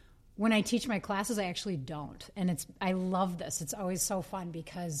 When I teach my classes, I actually don't. And I love this. It's always so fun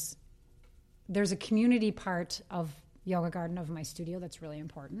because there's a community part of Yoga Garden, of my studio, that's really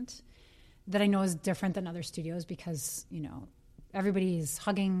important, that I know is different than other studios because, everybody's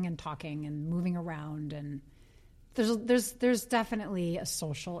hugging and talking and moving around, and there's definitely a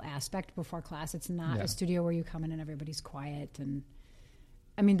social aspect before class. It's not a studio where you come in and everybody's quiet. And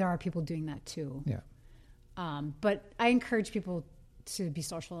I mean, there are people doing that too. Yeah. But I encourage people to be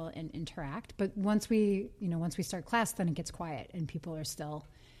social and interact. But once we start class, then it gets quiet and people are still,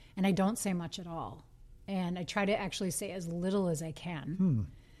 and I don't say much at all. And I try to actually say as little as I can.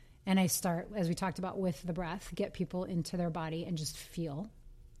 And I start, as we talked about, with the breath, get people into their body and just feel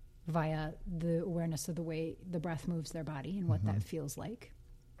via the awareness of the way the breath moves their body and what that feels like.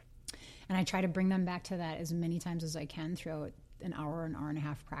 And I try to bring them back to that as many times as I can throughout an hour and a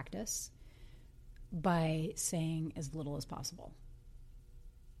half practice by saying as little as possible.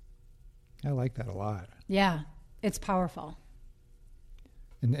 I like that a lot. Yeah, it's powerful.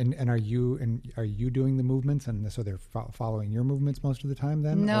 And are you doing the movements, and so they're following your movements most of the time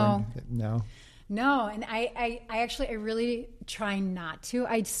then? No. No, and I actually really try not to.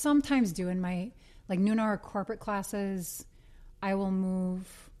 I sometimes do in my noon hour corporate classes. I will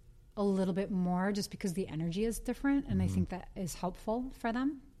move a little bit more just because the energy is different, and I think that is helpful for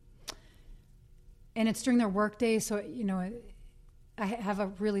them. And it's during their work day, so I have a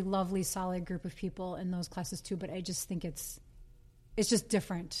really lovely, solid group of people in those classes too. But I just think it's just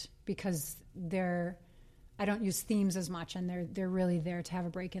different because I don't use themes as much, and they're really there to have a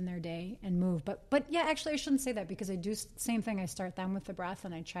break in their day and move. But yeah, actually I shouldn't say that because I do same thing. I start them with the breath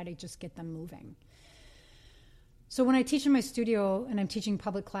and I try to just get them moving. So when I teach in my studio and I'm teaching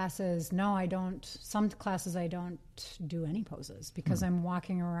public classes, no, I don't. Some classes I don't do any poses because I'm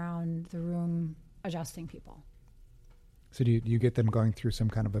walking around the room adjusting people. So do you get them going through some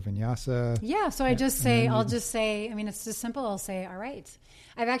kind of a vinyasa? Yeah, so I'll just say, I mean, it's just simple. I'll say, all right.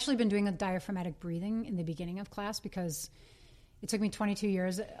 I've actually been doing a diaphragmatic breathing in the beginning of class because it took me 22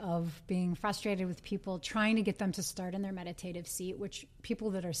 years of being frustrated with people, trying to get them to start in their meditative seat, which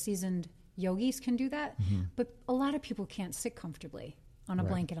people that are seasoned yogis can do that. But a lot of people can't sit comfortably on a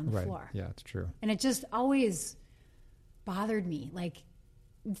blanket on the floor. Yeah, it's true. And it just always bothered me. Like,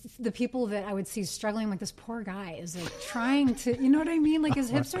 the people that I would see struggling, like this poor guy is trying to, you know what I mean? Like his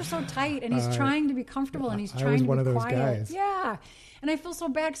hips are so tight and he's trying to be comfortable and he's trying to be quiet. I was one of those guys. Yeah. And I feel so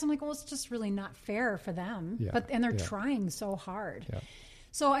bad because I'm like, well, it's just really not fair for them. Yeah. And they're trying so hard. Yeah.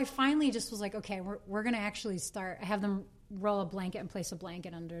 So I finally just was like, okay, we're going to actually start. I have them roll a blanket and place a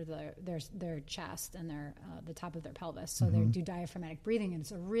blanket under their chest and the top of their pelvis. So they do diaphragmatic breathing, and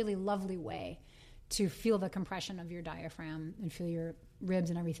it's a really lovely way to feel the compression of your diaphragm and feel your ribs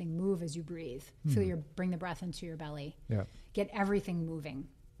and everything move as you breathe. Bring the breath into your belly. Yeah. Get everything moving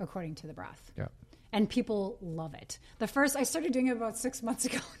according to the breath. Yeah. And people love it. I started doing it about 6 months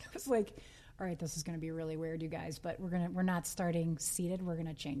ago, and I was like, all right, this is going to be really weird, you guys, but we're not starting seated. We're going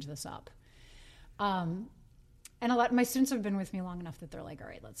to change this up. And a lot of my students have been with me long enough that they're like, all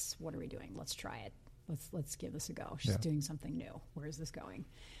right, what are we doing? Let's try it. Let's give this a go. She's doing something new. Where is this going?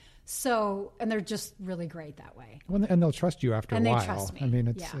 So, and they're just really great that way. Well, and they'll trust you after a while. And they trust me. I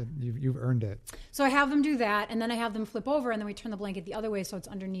mean, you've earned it. So I have them do that, and then I have them flip over, and then we turn the blanket the other way so it's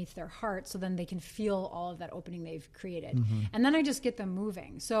underneath their heart, so then they can feel all of that opening they've created. And then I just get them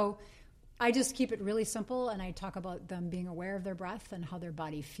moving. So I just keep it really simple, and I talk about them being aware of their breath and how their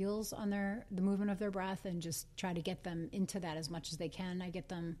body feels on the movement of their breath, and just try to get them into that as much as they can. I get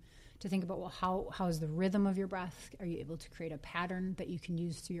them to think about, well, how is the rhythm of your breath? Are you able to create a pattern that you can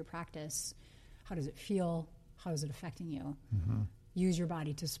use through your practice? How does it feel? How is it affecting you? Use your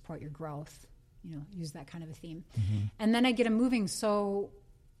body to support your growth. Use that kind of a theme. And then I get them moving, so,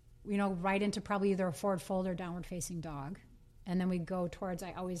 right into probably either a forward fold or downward facing dog. And then we go towards,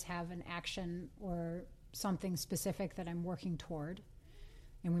 I always have an action or something specific that I'm working toward.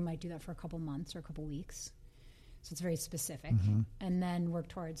 And we might do that for a couple months or a couple weeks. So it's very specific. And then work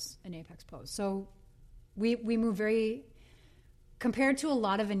towards an apex pose. So we move compared to a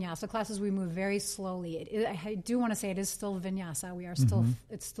lot of vinyasa classes, we move very slowly. I do want to say it is still vinyasa. We are still,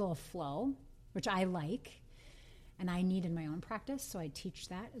 it's still a flow, which I like and I need in my own practice. So I teach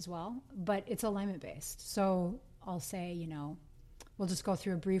that as well. But it's alignment based. So I'll say, we'll just go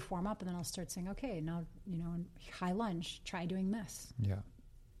through a brief warm up, and then I'll start saying, okay, now, high lunge, try doing this. Yeah.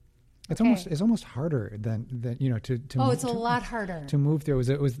 It's almost harder than to it's a lot harder to move through.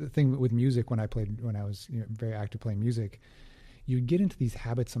 It was the thing with music when I was very active playing music. You'd get into these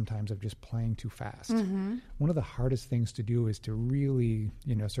habits sometimes of just playing too fast. One of the hardest things to do is to really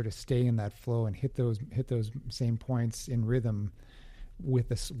sort of stay in that flow and hit those same points in rhythm with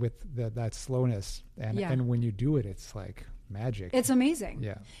that slowness. And when you do it, it's like magic. It's amazing.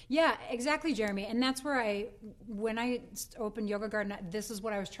 Yeah, exactly, Jeremy. And that's where when I opened Yoga Garden, this is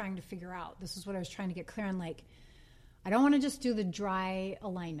what I was trying to figure out. This is what I was trying to get clear on. Like, I don't want to just do the dry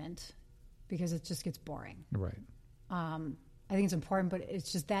alignment because it just gets boring. Right. I think it's important, but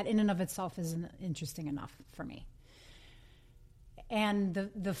it's just that in and of itself isn't interesting enough for me. And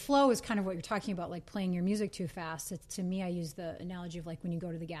the flow is kind of what you're talking about, like playing your music too fast. To me, I use the analogy of like when you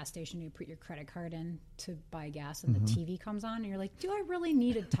go to the gas station, you put your credit card in to buy gas, and the TV comes on, and you're like, do I really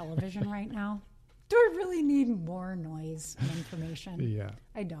need a television right now? Do I really need more noise and information? Yeah.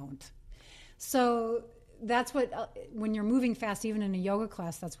 I don't. So that's what, when you're moving fast, even in a yoga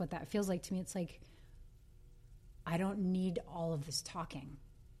class, that's what that feels like to me. It's like, I don't need all of this talking.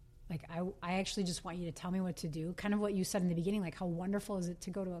 Like, I actually just want you to tell me what to do. Kind of what you said in the beginning, like how wonderful is it to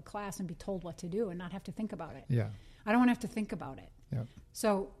go to a class and be told what to do and not have to think about it. Yeah. I don't want to have to think about it. Yep.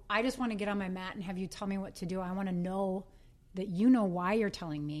 So I just want to get on my mat and have you tell me what to do. I want to know that you know why you're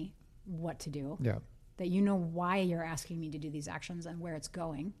telling me what to do. Yeah. That you know why you're asking me to do these actions and where it's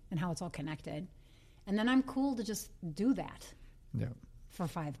going and how it's all connected. And then I'm cool to just do that for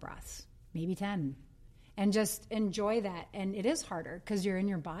 5 breaths, maybe 10. And just enjoy that. And it is harder because you're in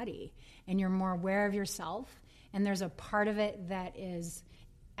your body and you're more aware of yourself. And there's a part of it that is,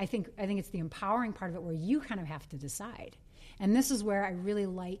 I think it's the empowering part of it where you kind of have to decide. And this is where I really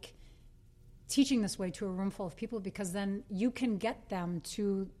like teaching this way to a room full of people, because then you can get them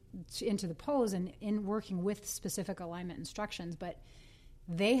into the pose and in working with specific alignment instructions, but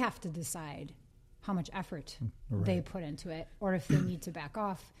they have to decide how much effort they put into it, or if they need to back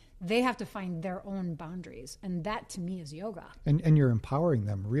off. They have to find their own boundaries, and that to me is yoga. And you're empowering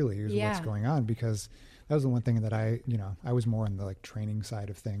them, really, is what's going on, because that was the one thing that I was more on the like training side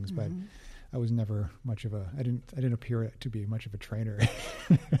of things, but I was never much of I didn't appear to be much of a trainer.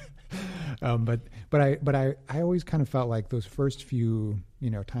 But I always kind of felt like those first few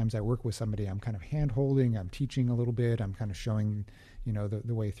times I work with somebody, I'm kind of hand holding, I'm teaching a little bit, I'm kind of showing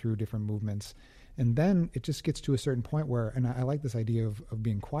the way through different movements. And then it just gets to a certain point where, and I like this idea of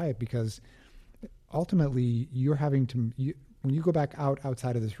being quiet, because ultimately you're having to, when you go back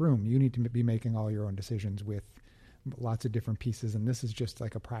outside of this room, you need to be making all your own decisions with lots of different pieces. And this is just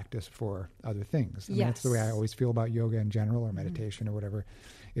like a practice for other things. I mean, that's the way I always feel about yoga in general, or meditation or whatever.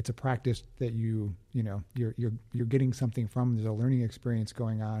 It's a practice that you're getting something from. There's a learning experience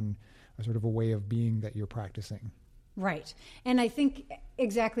going on, a sort of a way of being that you're practicing. Right. And I think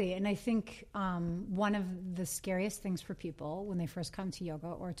Exactly. And I think one of the scariest things for people when they first come to yoga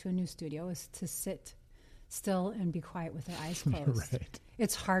or to a new studio is to sit still and be quiet with their eyes closed. Right.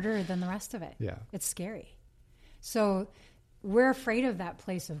 It's harder than the rest of it. Yeah. It's scary. So we're afraid of that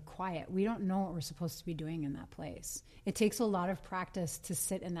place of quiet. We don't know what we're supposed to be doing in that place. It takes a lot of practice to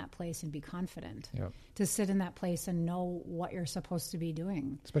sit in that place and be confident, to sit in that place and know what you're supposed to be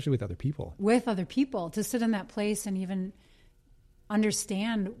doing. Especially with other people. With other people, to sit in that place and even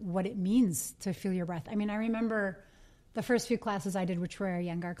understand what it means to feel your breath. I mean, I remember the first few classes I did, which were our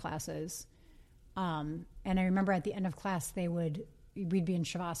Iyengar classes. And I remember at the end of class, we'd be in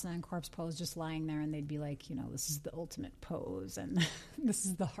Shavasana and corpse pose, just lying there, and they'd be like, this is the ultimate pose, and this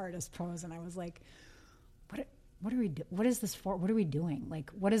is the hardest pose. And I was like, what are we do? What is this for? What are we doing? Like,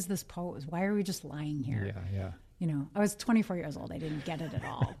 what is this pose? Why are we just lying here? Yeah. I was 24 years old. I didn't get it at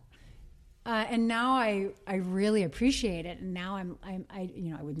all. And now I really appreciate it. And now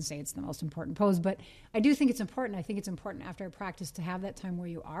I wouldn't say it's the most important pose, but I do think it's important. I think it's important after a practice to have that time where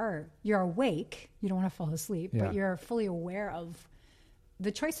you're awake. You don't want to fall asleep, but you're fully aware of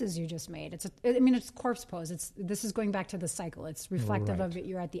the choices you just made. It's corpse pose. This is going back to the cycle. It's reflective of it.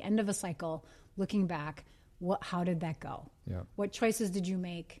 You're at the end of a cycle, looking back. How did that go? Yeah. What choices did you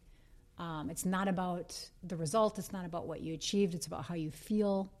make? It's not about the result. It's not about what you achieved. It's about how you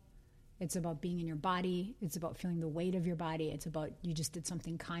feel. It's about being in your body. It's about feeling the weight of your body. It's about you just did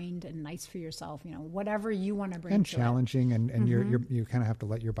something kind and nice for yourself. Whatever you want to bring and to challenging, it. and you kind of have to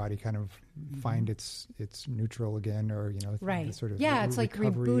let your body kind of find its neutral again, or right. Sort of it's like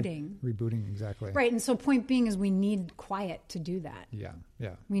rebooting. Rebooting, exactly. Right, and so point being is we need quiet to do that. Yeah.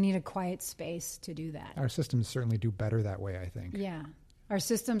 We need a quiet space to do that. Our systems certainly do better that way, I think. Yeah, our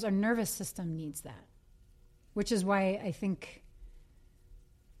nervous system needs that, which is why I think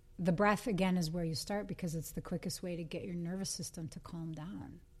the breath, again, is where you start, because it's the quickest way to get your nervous system to calm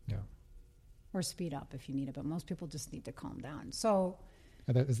down. Yeah. Or speed up if you need it, but most people just need to calm down. So...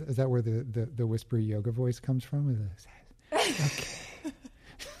 Is that where the whispery yoga voice comes from? Okay.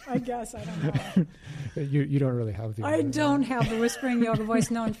 I guess, I don't know. You don't really have the... I don't have the whispering yoga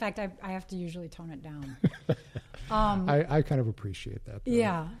voice. No, in fact, I have to usually tone it down. I kind of appreciate that, though.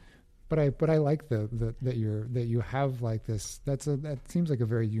 Yeah. But I like that you have like this. That seems like a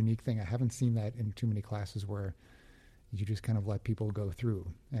very unique thing. I haven't seen that in too many classes where you just kind of let people go through.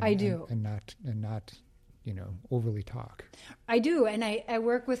 I do, and not overly talk. I do, and I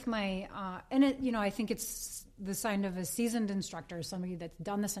work with my and it I think it's the sign of a seasoned instructor, somebody that's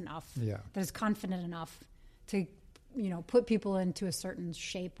done this enough, that is confident enough to put people into a certain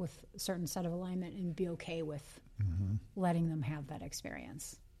shape with a certain set of alignment and be okay with letting them have that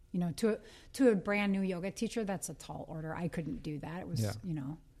experience. To a brand new yoga teacher, that's a tall order. I couldn't do that. It was,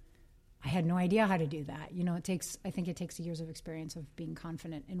 I had no idea how to do that. I think it takes years of experience of being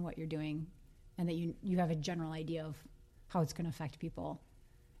confident in what you're doing, and that you have a general idea of how it's going to affect people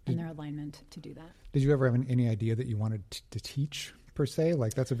and their alignment to do that. Did you ever have any idea that you wanted to teach per se?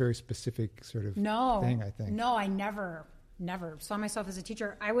 Like, that's a very specific sort of thing, I think. No, I never saw myself as a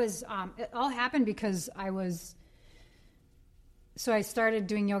teacher. I was, it all happened because so I started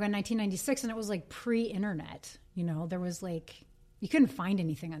doing yoga in 1996, and it was like pre-internet. There was like, you couldn't find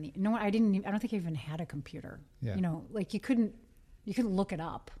anything on I don't think I even had a computer. Yeah. Like you couldn't look it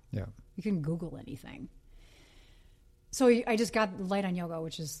up. Yeah. You couldn't Google anything. So I just got Light on Yoga,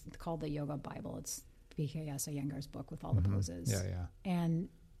 which is called the Yoga Bible. It's BKS Iyengar's book with all the poses. Yeah. And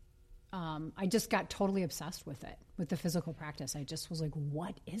I just got totally obsessed with it, with the physical practice. I just was like,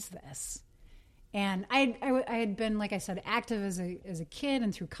 what is this? And I had been, like I said, active as a kid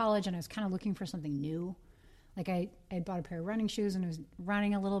and through college, and I was kind of looking for something new. Like I had bought a pair of running shoes and I was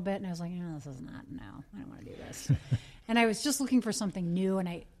running a little bit, and I was like, this is not, no, I don't want to do this. And I was just looking for something new, and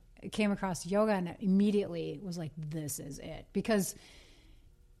I came across yoga, and it immediately was like, this is it. Because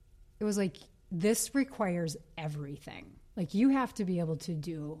it was like, this requires everything. Like, you have to be able to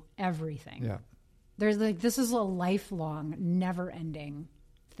do everything. Yeah. There's like, this is a lifelong, never-ending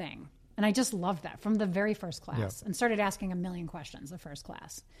thing. And I just loved that from the very first class, and started asking a million questions the first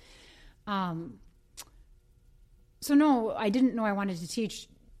class. So no, I didn't know I wanted to teach,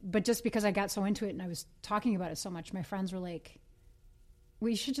 but just because I got so into it and I was talking about it so much, my friends were like, well,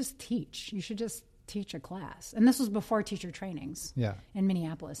 you should just teach. You should just teach a class. And this was before teacher trainings in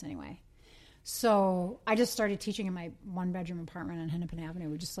Minneapolis anyway. So I just started teaching in my one-bedroom apartment on Hennepin Avenue.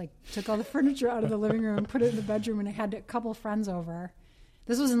 We just like took all the furniture out of the living room and put it in the bedroom, and I had a couple friends over.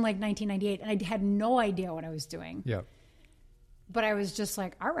 This was in like 1998, and I had no idea what I was doing. Yeah. But I was just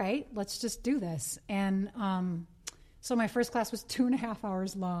like, all right, let's just do this. And so my first class was 2.5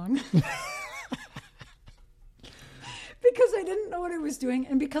 hours long. because I didn't know what I was doing.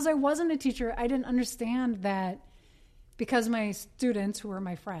 And because I wasn't a teacher, I didn't understand that because my students, who were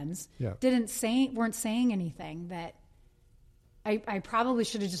my friends, weren't saying anything, that I probably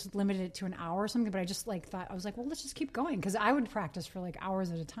should have just limited it to an hour or something. But I just thought, I was like, well, let's just keep going. Because I would practice for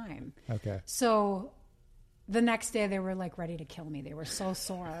hours at a time. Okay. So the next day they were ready to kill me. They were so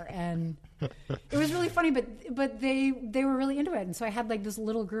sore, and it was really funny, but they were really into it. And so I had this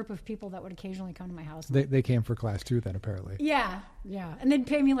little group of people that would occasionally come to my house. They came for class too then, apparently. Yeah. And they'd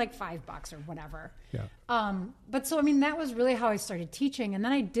pay me $5 or whatever. Yeah. But so, that was really how I started teaching. And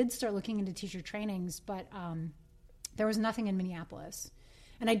then I did start looking into teacher trainings, but there was nothing in Minneapolis.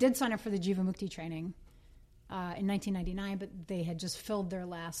 And I did sign up for the Jivamukti training in 1999, but they had just filled their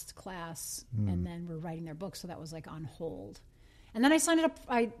last class and then were writing their book, so that was on hold. And then I signed it up.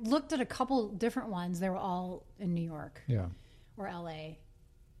 I looked at a couple different ones. They were all in New York or LA.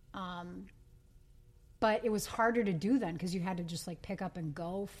 But it was harder to do then because you had to just pick up and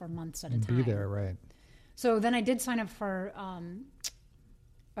go for months at a time. Be there, right. So then I did sign up for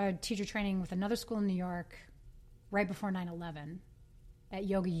a teacher training with another school in New York right before 9/11 at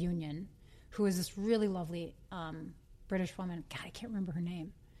Yoga Union, who is this really lovely British woman. God, I can't remember her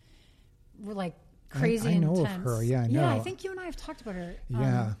name. We're crazy I know intense. of her. Yeah, I know. Yeah, I think you and I have talked about her.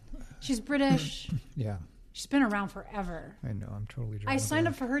 Yeah. She's British. Yeah. She's been around forever. I know. I'm totally drawing I signed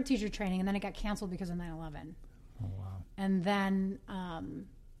up for her teacher training, and then it got canceled because of 9/11. Oh, wow. And then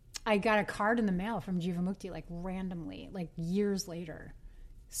I got a card in the mail from Jivamukti, randomly, years later,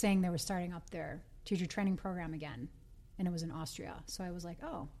 saying they were starting up their teacher training program again. And it was in Austria. So I was like,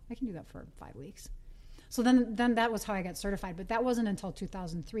 oh, I can do that for 5 weeks. So then that was how I got certified. But that wasn't until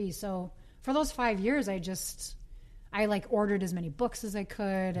 2003. So for those 5 years, I ordered as many books as I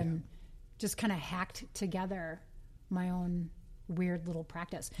could and just kind of hacked together my own weird little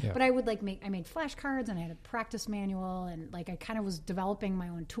practice. Yeah. But I would I made flashcards, and I had a practice manual, and I kind of was developing my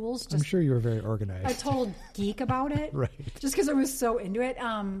own tools. I'm sure you were very organized. A total geek about it. Right. Just because I was so into it.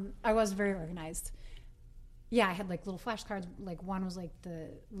 I was very organized. Yeah, I had little flashcards. One was the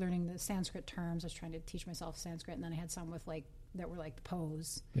learning the Sanskrit terms. I was trying to teach myself Sanskrit, and then I had some with that were the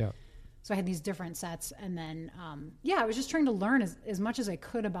pose. Yeah. So I had these different sets, and then I was just trying to learn as much as I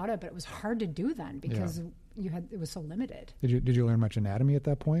could about it, but it was hard to do then because it was so limited. Did you learn much anatomy at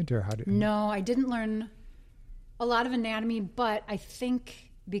that point, or how did? No, I didn't learn a lot of anatomy, but I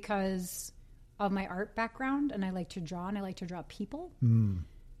think because of my art background, and I like to draw, and I like to draw people.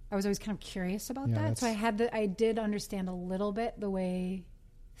 I was always kind of curious about that. So I did understand a little bit the way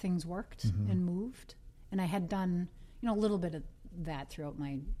things worked and moved. And I had done, a little bit of that throughout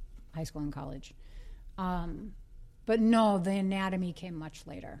my high school and college. But no, the anatomy came much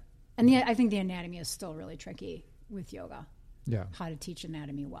later. And I think the anatomy is still really tricky with yoga. Yeah. How to teach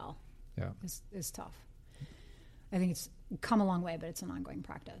anatomy well is tough. I think it's come a long way, but it's an ongoing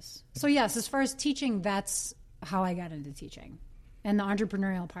practice. So yes, as far as teaching, that's how I got into teaching. And the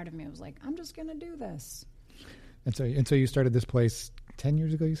entrepreneurial part of me was I'm just going to do this. And so you started this place 10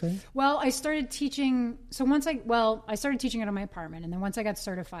 years ago, you say? Well, I started teaching. So I started teaching out of my apartment. And then once I got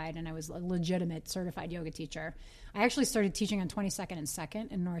certified and I was a legitimate certified yoga teacher, I actually started teaching on 22nd and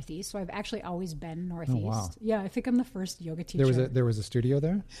 2nd in Northeast. So I've actually always been Northeast. Oh, wow. Yeah, I think I'm the first yoga teacher. There was a studio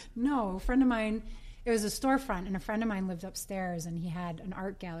there? No, a friend of mine, it was a storefront, and a friend of mine lived upstairs, and he had an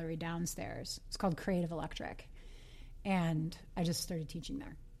art gallery downstairs. It's called Creative Electric. And I just started teaching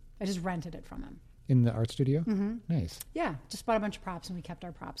there. I just rented it from him. In the art studio? Mm-hmm. Nice. Yeah, just bought a bunch of props, and we kept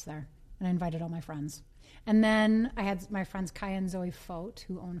our props there. And I invited all my friends. And then I had my friends Kaya and Zoe Fote,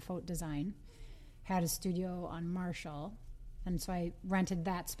 who own Fote Design, had a studio on Marshall. And so I rented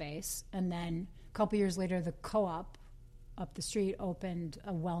that space. And then a couple years later, the Co-op up the street opened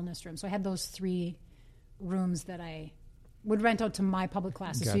a wellness room. So I had those 3 rooms that I would rent out to my public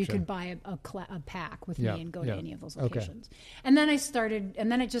classes. Gotcha. So you could buy a pack with me and go to any of those locations. Okay. And then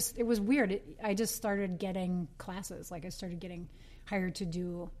it was weird. I just started getting classes. I started getting hired to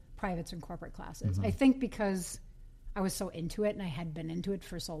do privates and corporate classes. Mm-hmm. I think because I was so into it, and I had been into it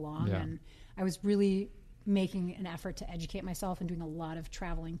for so long, and I was really making an effort to educate myself and doing a lot of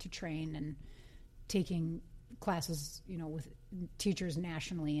traveling to train and taking classes, with teachers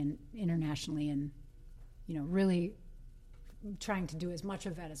nationally and internationally, and, really trying to do as much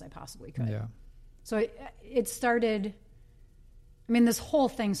of that as I possibly could. Yeah. So it started, this whole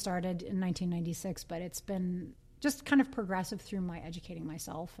thing started in 1996, but it's been just kind of progressive through my educating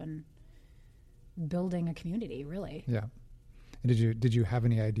myself and building a community, really. Yeah. And did you have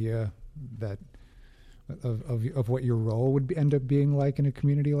any idea that of what your role would end up being like in a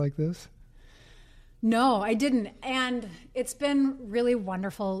community like this? No, I didn't. And it's been really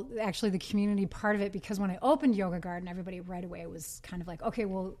wonderful, actually, the community part of it, because when I opened Yoga Garden, everybody right away was kind of like, okay,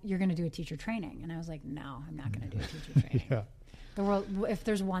 well, you're going to do a teacher training. And I was like, no, I'm not going to do a teacher training. Yeah. The world, if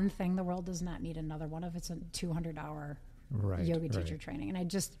there's one thing the world does not need another one of, it's a 200-hour yoga teacher training. And I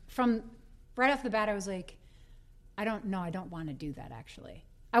just, from right off the bat, I was like, I don't want to do that, actually.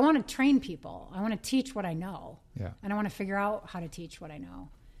 I want to train people. I want to teach what I know. Yeah. And I want to figure out how to teach what I know.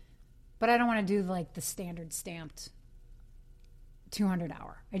 But I don't want to do like the standard stamped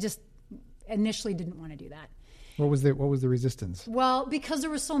 200-hour. I just initially didn't want to do that. What was the resistance? Well, because there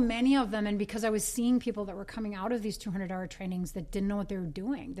were so many of them, and because I was seeing people that were coming out of these 200-hour trainings that didn't know what they were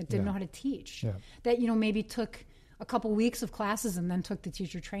doing, that didn't know how to teach, that maybe took a couple weeks of classes and then took the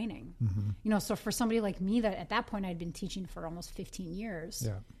teacher training. Mm-hmm. So for somebody like me, that at that point I'd been teaching for almost 15 years,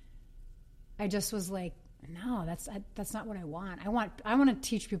 I just was like, no, that's not what I want. I want to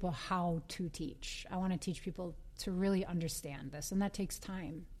teach people how to teach. I want to teach people to really understand this, and that takes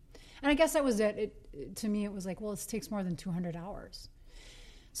time. And I guess that was it. To me, it was like, well, it takes more than 200 hours.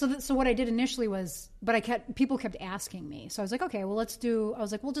 So what I did initially was, people kept asking me. So I was like, okay, well,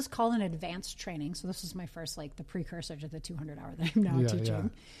 we'll just call it an advanced training. So this was my first, the precursor to the 200-hour that I'm now teaching. Yeah.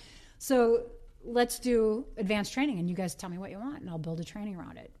 So let's do advanced training, and you guys tell me what you want, and I'll build a training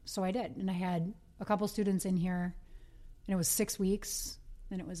around it. So I did, and I had a couple students in here, and it was 6 weeks,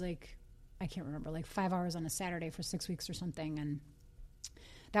 and it was I can't remember, 5 hours on a Saturday for 6 weeks or something, and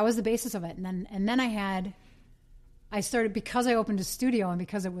that was the basis of it. And then I started, because I opened a studio, and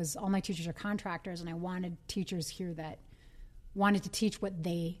because it was all my teachers are contractors, and I wanted teachers here that wanted to teach what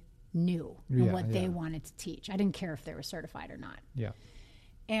they knew and what they wanted to teach. I didn't care if they were certified or not. Yeah.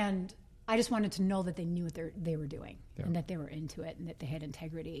 And I just wanted to know that they knew what they were doing, and that they were into it, and that they had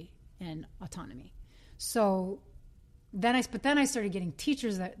integrity and autonomy. So then I started getting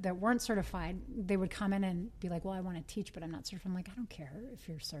teachers that weren't certified. They would come in and be like, well, I want to teach, but I'm not certified. I'm like, I don't care if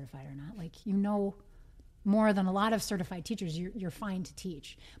you're certified or not. More than a lot of certified teachers, you're fine to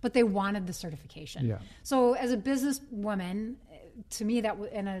teach. But they wanted the certification. Yeah. So as a businesswoman, to me,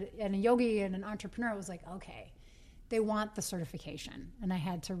 and a yogi and an entrepreneur, it was like, okay, they want the certification. And I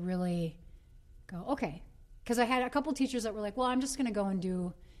had to really go, okay. Because I had a couple teachers that were like, well, I'm just going to go and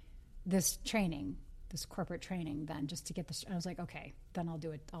do this training, this corporate training then, just to get this. I was like, okay, then I'll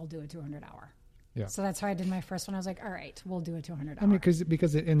do it. I'll do a 200-hour. Yeah. So that's how I did my first one. I was like, all right, we'll do a 200-hour. I mean,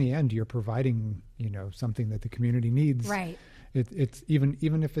 because in the end, you're providing, something that the community needs. Right. It's even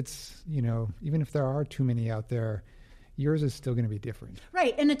if it's, even if there are too many out there, yours is still going to be different.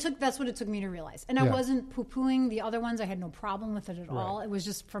 Right. And that's what it took me to realize. And I wasn't poo-pooing the other ones. I had no problem with it at all. It was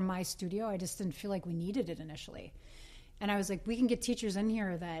just from my studio. I just didn't feel like we needed it initially. And I was like, we can get teachers in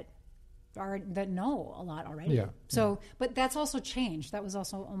here that know a lot already. Yeah. So, but that's also changed. That was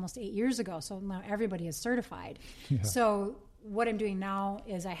also almost 8 years ago. So now everybody is certified. Yeah. So what I'm doing now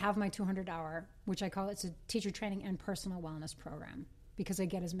is I have my 200-hour, which I call it's a teacher training and personal wellness program, because I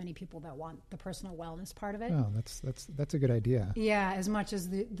get as many people that want the personal wellness part of it. Oh, that's a good idea. Yeah, as much as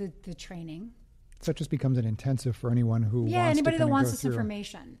the training. So it just becomes an intensive for anyone who wants anybody to that wants go this through.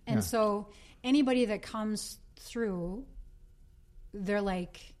 Information. And so anybody that comes through, they're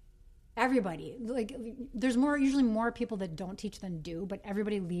like, everybody, there's usually more people that don't teach than do, but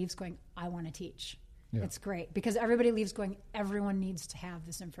everybody leaves going, I want to teach. Yeah. It's great because everybody leaves going, everyone needs to have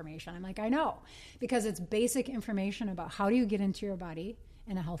this information. I'm like, I know, because it's basic information about how do you get into your body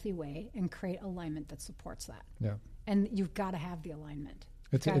in a healthy way and create alignment that supports that. Yeah. And you've got to have the alignment.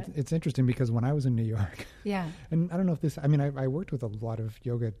 It's interesting because when I was in New York, and I don't know if I worked with a lot of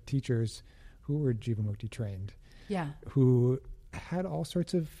yoga teachers who were Jivamukti trained, who had all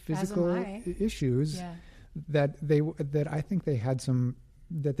sorts of physical issues that I think they had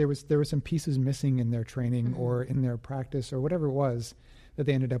that there were some pieces missing in their training or in their practice or whatever it was, that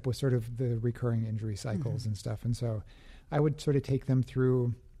they ended up with sort of the recurring injury cycles and stuff. And so I would sort of take them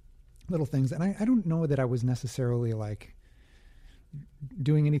through little things. And I don't know that I was necessarily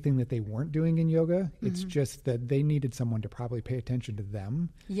doing anything that they weren't doing in yoga. It's just that they needed someone to probably pay attention to them.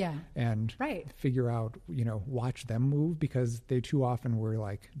 Yeah. And figure out, watch them move, because they too often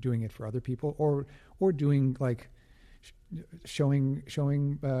were doing it for other people or doing showing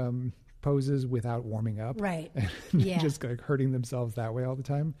poses without warming up. Right. And just hurting themselves that way all the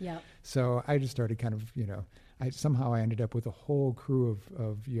time. Yeah. So I just started kind of, I ended up with a whole crew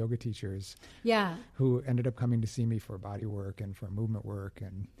of yoga teachers. Yeah. Who ended up coming to see me for body work and for movement work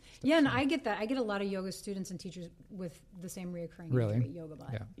and stuff. Yeah, and I get that. I get a lot of yoga students and teachers with the same reoccurring injury, yoga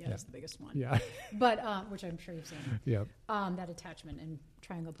butt. Yeah, that's the biggest one. Yeah. But which I'm sure you've seen. Yeah. That attachment and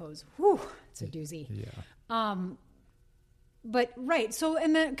triangle pose. Whew, it's a doozy. Yeah. But right. So,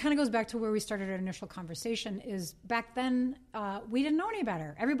 and that kind of goes back to where we started our initial conversation is back then, we didn't know any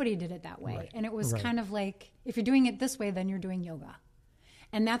better. Everybody did it that way. Right. And it was Right. kind of like, if you're doing it this way, then you're doing yoga.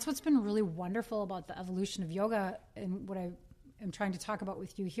 And that's what's been really wonderful about the evolution of yoga. And what I am trying to talk about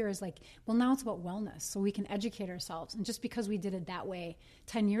with you here is like, well, now it's about wellness. So we can educate ourselves. And just because we did it that way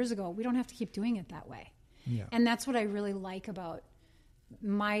 10 years ago, we don't have to keep doing it that way. Yeah. And that's what I really like about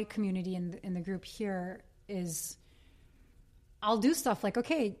my community in the group here is I'll do stuff like,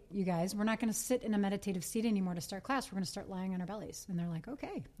 okay, you guys, we're not going to sit in a meditative seat anymore to start class. We're going to start lying on our bellies. And they're like,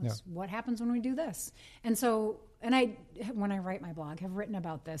 okay, what happens when we do this? And so, and I, when I write my blog, have written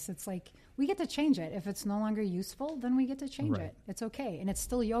about this. It's like, we get to change it. If it's no longer useful, then we get to change it. It's okay. And it's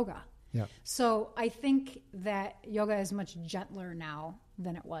still yoga. Yeah. So I think that yoga is much gentler now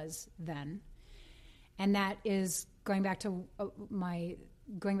than it was then. And that is going back to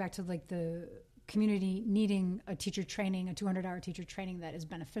like the community needing a teacher training, a 200-hour teacher training that is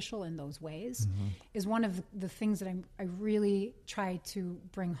beneficial in those ways, is one of the things that I really try to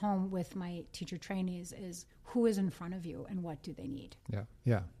bring home with my teacher trainees is who is in front of you and what do they need. Yeah.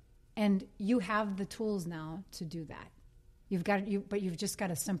 Yeah. And you have the tools now to do that. But you've just got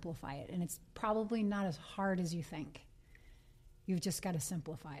to simplify it. And it's probably not as hard as you think. You've just got to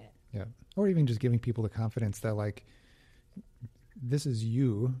simplify it. Yeah. Or even just giving people the confidence that like, this is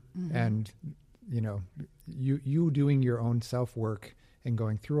you and you doing your own self-work and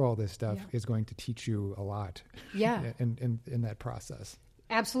going through all this stuff is going to teach you a lot in that process.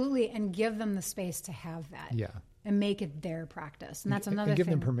 Absolutely. And give them the space to have that. Yeah. And make it their practice. And that's another and give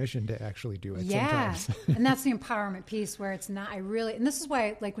thing. them permission to actually do it sometimes. And that's the empowerment piece where it's not, and this is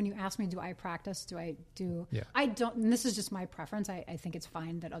why, like when you ask me, do I practice? I don't, and this is just my preference. I think it's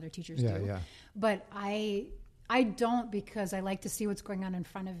fine that other teachers do. Yeah. But I don't, because I like to see what's going on in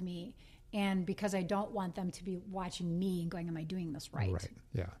front of me. And because I don't want them to be watching me and going, am I doing this right? Right,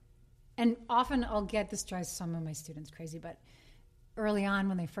 yeah. And often this drives some of my students crazy, but early on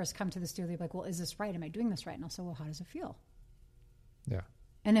when they first come to the studio, they're like, well, is this right? Am I doing this right? And I'll say, well, how does it feel? Yeah.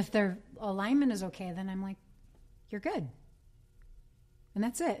 And if their alignment is okay, then I'm like, you're good. And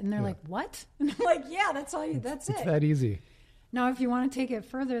that's it. And they're like, what? And I'm like, yeah, that's it. It's that easy. Now, if you want to take it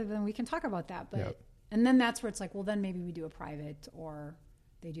further, then we can talk about that. But and then that's where it's like, well, then maybe we do a private or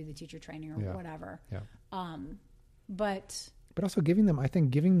they do the teacher training or whatever. Yeah. But also giving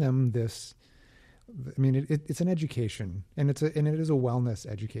them this, I mean, it's an education and it is a wellness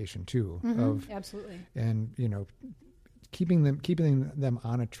education too. Absolutely. And, keeping them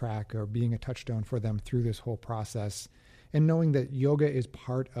on a track or being a touchstone for them through this whole process and knowing that yoga is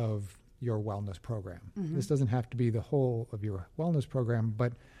part of your wellness program. This doesn't have to be the whole of your wellness program,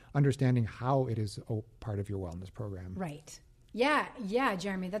 but understanding how it is a part of your wellness program. Right. Yeah,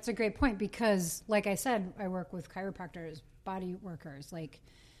 Jeremy, that's a great point because, like I said, I work with chiropractors, body workers. Like,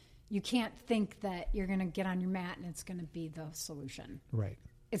 you can't think that you're going to get on your mat and it's going to be the solution. Right.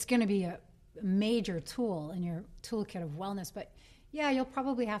 It's going to be a major tool in your toolkit of wellness, but you'll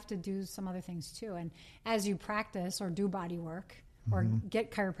probably have to do some other things too. And as you practice or do body work or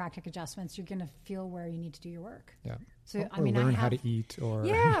get chiropractic adjustments, you're going to feel where you need to do your work. Yeah. So learn how to eat or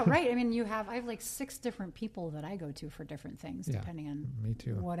right. I mean, I have like 6 different people that I go to for different things depending on me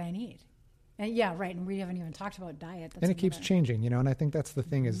too. What I need. And right. And we haven't even talked about diet. And it keeps changing, and I think that's the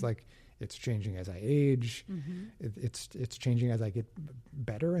thing is like it's changing as I age. It's changing as I get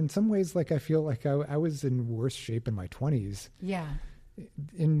better. In some ways, like I feel like I was in worse shape in my 20s. Yeah.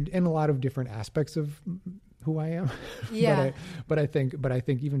 In a lot of different aspects of who I am. Yeah. but I think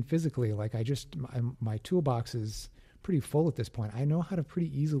even physically, like my toolbox is pretty full at this point. I know how to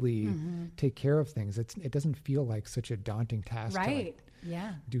pretty easily take care of things. It doesn't feel like such a daunting task to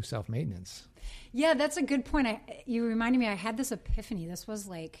do self-maintenance. Yeah, that's a good point. You reminded me, I had this epiphany. This was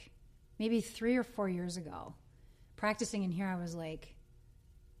like maybe 3 or 4 years ago. Practicing in here, I was like,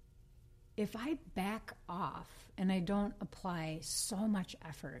 if I back off and I don't apply so much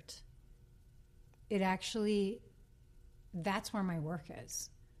effort, that's where my work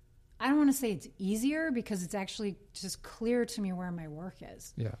is. I don't want to say it's easier because it's actually just clear to me where my work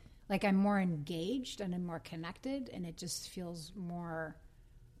is. Yeah. Like I'm more engaged and I'm more connected and it just feels more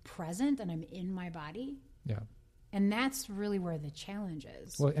present and I'm in my body. Yeah. And that's really where the challenge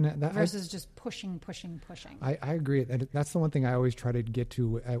is. Well, and versus just pushing. I agree. That's the one thing I always try to get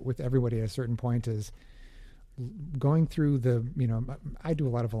to with everybody at a certain point is going through I do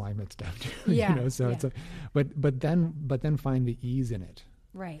a lot of alignment stuff too, it's but then find the ease in it.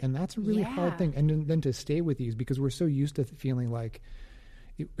 Right. And that's a really hard thing. And then to stay with ease because we're so used to feeling like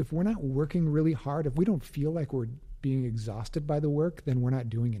if we're not working really hard, if we don't feel like we're being exhausted by the work, then we're not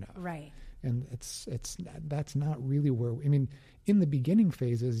doing enough. Right. And that's not really where, I mean, in the beginning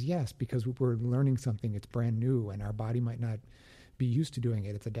phases, yes, because we're learning something, it's brand new, and our body might not be used to doing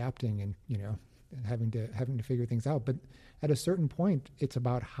it. It's adapting and, and having to figure things out. But at a certain point, it's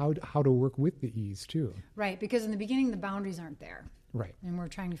about how to work with the ease too. Right, because in the beginning, the boundaries aren't there. Right. And we're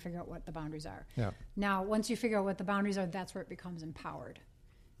trying to figure out what the boundaries are. Yeah. Now, once you figure out what the boundaries are, that's where it becomes empowered.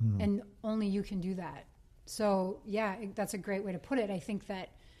 And only you can do that. So, yeah, that's a great way to put it. I think that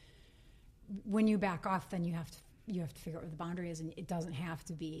when you back off, then you have to figure out what the boundary is, and it doesn't have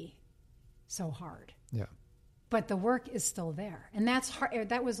to be so hard. Yeah. But the work is still there. And that's hard.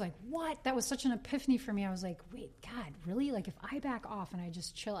 That was like, what? That was such an epiphany for me. I was like, wait, God, really? Like, if I back off and I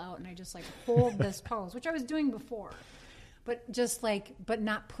just chill out and I just like hold this pose, which I was doing before, but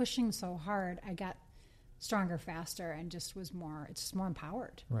not pushing so hard, I got stronger, faster, and just it's just more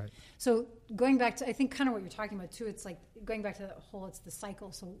empowered. Right. So going back to, I think kind of what you're talking about too, it's like going back to the whole, it's the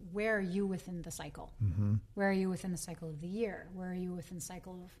cycle. So where are you within the cycle? Mm-hmm. Where are you within the cycle of the year? Where are you within the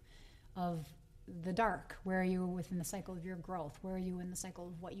cycle of the dark? Where are you within the cycle of your growth? Where are you in the cycle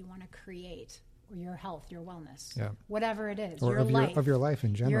of what you want to create, or your health, your wellness, whatever it is, or your of life, your life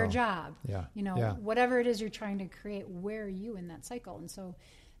in general, your job, whatever it is you're trying to create, where are you in that cycle? And so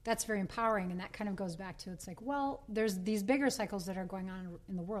that's very empowering. And that kind of goes back to, it's like, well, there's these bigger cycles that are going on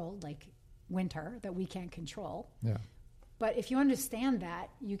in the world, like winter, that we can't control. Yeah. But if you understand that,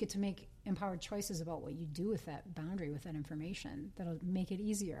 you get to make empowered choices about what you do with that boundary, with that information, that'll make it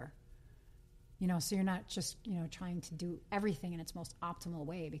easier. So you're not just, trying to do everything in its most optimal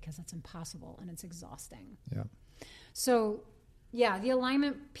way, because that's impossible and it's exhausting. Yeah. So, yeah, the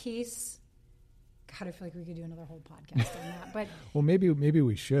alignment piece, God, I feel like we could do another whole podcast on that. But well, maybe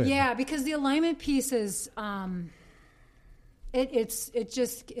we should. Yeah, because the alignment piece is,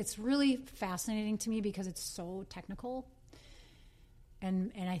 it's really fascinating to me because it's so technical.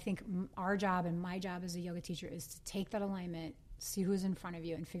 And I think our job and my job as a yoga teacher is to take that alignment, see who's in front of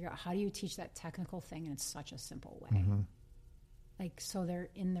you, and figure out how do you teach that technical thing in such a simple way. Mm-hmm. Like, so they're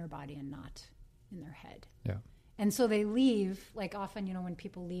in their body and not in their head. Yeah. And so they leave, like often, when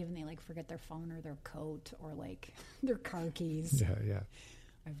people leave and they like forget their phone or their coat or like their car keys. Yeah, yeah.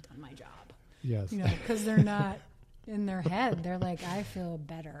 I've done my job. Yes. Because they're not in their head. They're like, I feel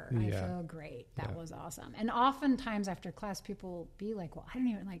better. I feel great. That was awesome. And oftentimes after class, people be like, well, I don't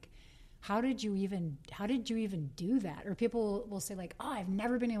even like, how did you even do that? Or people will say like, oh, I've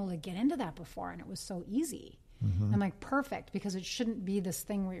never been able to get into that before, and it was so easy. Mm-hmm. I'm like, perfect, because it shouldn't be this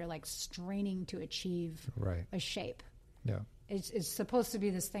thing where you're like straining to achieve a shape. Yeah. It's supposed to be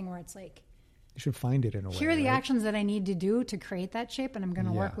this thing where it's like, you should find it in a way. Here are the actions that I need to do to create that shape, and I'm going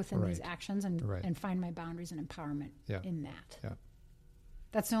to work within these actions and find my boundaries and empowerment in that. Yeah.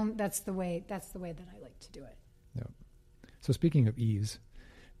 That's the way that I like to do it. Yeah. So speaking of ease,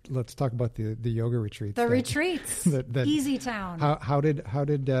 let's talk about the yoga retreats. The retreats. Easy Town. How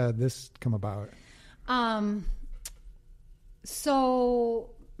did this come about? So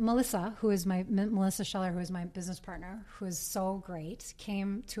Melissa Scheller, who is my business partner, who is so great,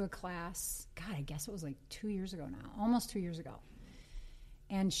 came to a class, God, I guess it was like 2 years ago now, almost 2 years ago.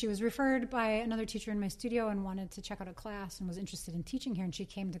 And she was referred by another teacher in my studio and wanted to check out a class and was interested in teaching here. And she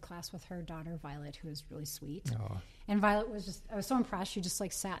came to class with her daughter, Violet, who is really sweet. Oh. And Violet I was so impressed. She just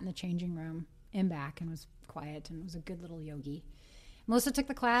like sat in the changing room in back and was quiet and was a good little yogi. Melissa took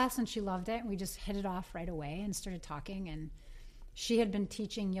the class and she loved it. And we just hit it off right away and started talking. And she had been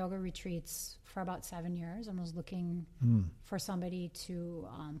teaching yoga retreats for about 7 years and was looking for somebody to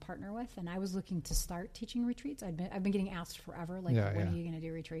partner with. And I was looking to start teaching retreats. I've been getting asked forever, like, when are you going to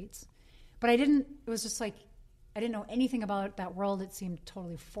do retreats? But it was just like, I didn't know anything about that world. It seemed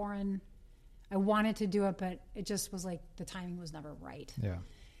totally foreign. I wanted to do it, but it just was like the timing was never right. Yeah.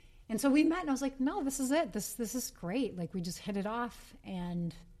 And so we met and I was like, no, this is it. This is great. Like, we just hit it off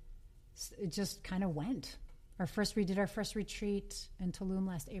and it just kind of went. We did our first retreat in Tulum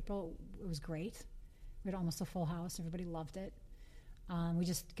last April. It was great. We had almost a full house. Everybody loved it. We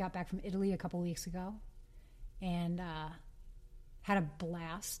just got back from Italy a couple weeks ago and had a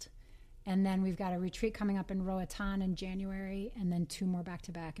blast. And then we've got a retreat coming up in Roatan in January, and then 2 more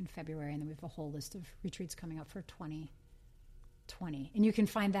back-to-back in February. And then we have a whole list of retreats coming up for 2020. And you can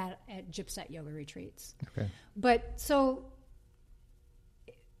find that at Gypset Yoga Retreats. Okay. But so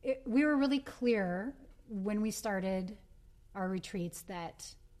we were really clear when we started our retreats that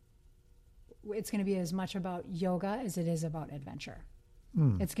it's going to be as much about yoga as it is about adventure.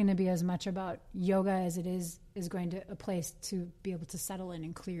 It's going to be as much about yoga as it is going to a place to be able to settle in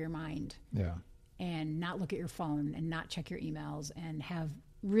and clear your mind. Yeah. And not look at your phone and not check your emails and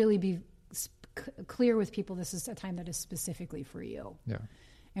really be clear with people. This is a time that is specifically for you. Yeah.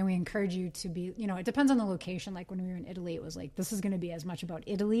 And we encourage you to be, it depends on the location. Like when we were in Italy, it was like, this is going to be as much about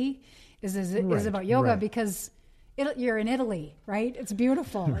Italy as it is about yoga because you're in Italy, right? It's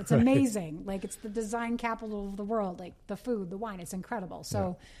beautiful. It's amazing. Like it's the design capital of the world, like the food, the wine, it's incredible.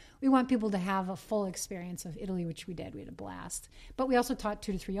 So we want people to have a full experience of Italy, which we did. We had a blast. But we also taught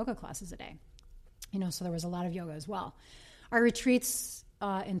 2 to 3 yoga classes a day, so there was a lot of yoga as well. Our retreats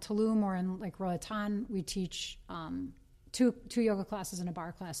in Tulum or in like Roatan, we teach two yoga classes and a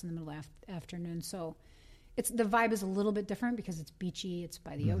bar class in the middle of the afternoon. So the vibe is a little bit different because it's beachy, it's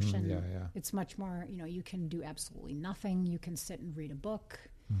by the ocean. Yeah. It's much more, you can do absolutely nothing. You can sit and read a book.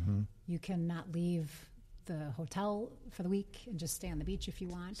 You can not leave the hotel for the week and just stay on the beach if you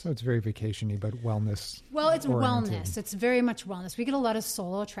want. So it's very vacation-y, but wellness. Well, it's oriented. wellness. It's very much wellness. We get a lot of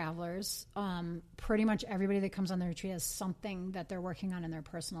solo travelers. Pretty much everybody that comes on the retreat has something that they're working on in their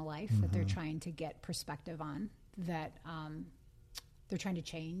personal life that they're trying to get perspective on, that they're trying to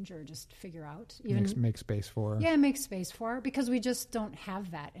change or just figure out. Even make space for. Yeah, make space for, because we just don't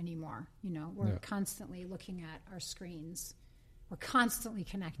have that anymore. We're constantly looking at our screens. We're constantly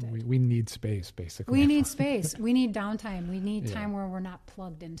connected. We need space, basically. We need space. We need downtime. We need time where we're not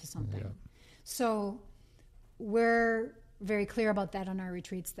plugged into something. Yeah. So we're very clear about that on our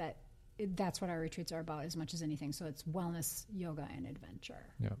retreats, that's what our retreats are about as much as anything. So it's wellness, yoga, and adventure.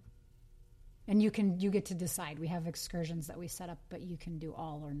 Yeah. And you get to decide. We have excursions that we set up, but you can do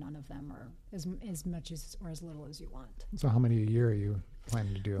all or none of them, or as much as or as little as you want. So how many a year are you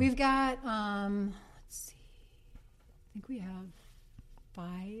planning to do? We've got, let's see, I think we have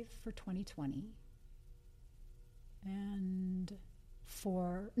 5 for 2020 and 5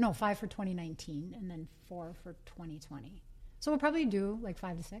 for 2019 and then 4 for 2020. So we'll probably do like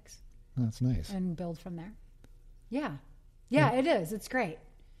 5 to 6. That's nice. And build from there. Yeah, it is. It's great.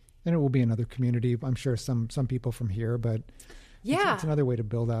 And it will be another community. I'm sure some people from here, but it's another way to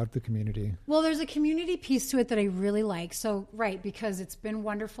build out the community. Well, there's a community piece to it that I really like. So, because it's been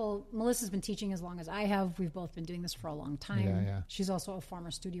wonderful. Melissa's been teaching as long as I have. We've both been doing this for a long time. Yeah. She's also a former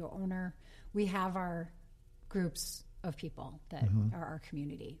studio owner. We have our groups of people that are our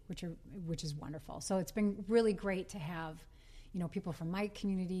community, which is wonderful. So it's been really great to have, people from my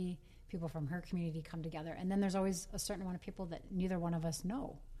community, people from her community come together. And then there's always a certain amount of people that neither one of us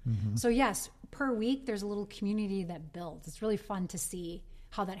know. So yes, per week, there's a little community that builds. It's really fun to see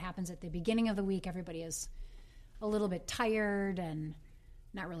how that happens at the beginning of the week. Everybody is a little bit tired and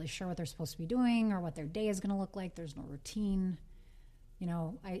not really sure what they're supposed to be doing or what their day is going to look like. There's no routine.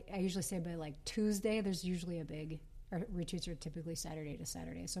 I usually say by like Tuesday, there's usually our retreats are typically Saturday to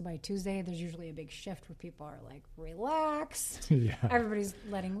Saturday. So by Tuesday, there's usually a big shift where people are like relaxed. Yeah. Everybody's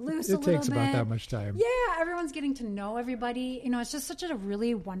letting loose a little bit. It takes about that much time. Yeah, everyone's getting to know everybody. It's just such a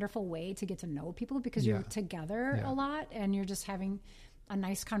really wonderful way to get to know people because you're together a lot and you're just having a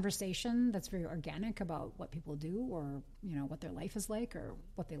nice conversation that's very organic about what people do or, what their life is like or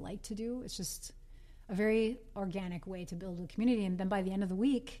what they like to do. It's just a very organic way to build a community. And then by the end of the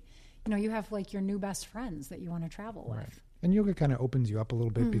week, you have like your new best friends that you want to travel with. Right. And yoga kind of opens you up a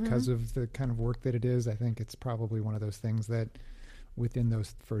little bit because of the kind of work that it is. I think it's probably one of those things that within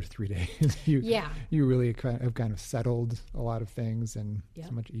those first 3 days, you really have kind of settled a lot of things, and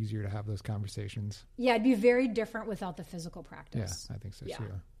it's much easier to have those conversations. Yeah, it'd be very different without the physical practice. Yeah, I think so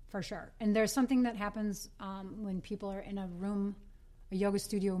too. For sure. And there's something that happens when people are in a room, a yoga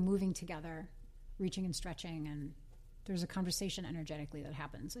studio, moving together, reaching and stretching, and there's a conversation energetically that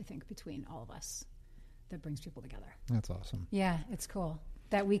happens, I think, between all of us that brings people together. That's awesome. Yeah, it's cool.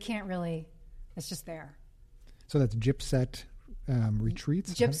 That we can't really, it's just there. So that's Gypset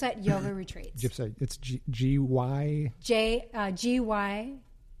retreats? Gypset yoga retreats. Gypset, it's G-Y? G-Y.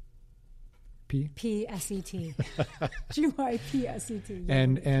 P? P-S-E-T. G-Y-P-S-E-T.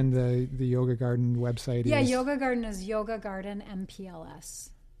 And the Yoga Garden website is? Yeah, Yoga Garden is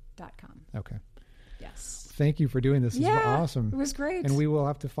yogagardenmpls.com. Okay. Yes. Thank you for doing this. This is awesome. It was great. And we will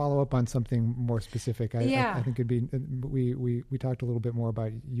have to follow up on something more specific. I think it'd be, we talked a little bit more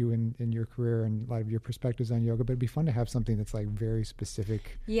about you and your career and a lot of your perspectives on yoga, but it'd be fun to have something that's like very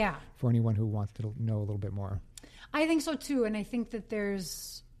specific for anyone who wants to know a little bit more. I think so too. And I think that I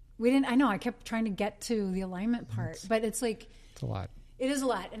kept trying to get to the alignment part, but it's like, it's a lot. It is a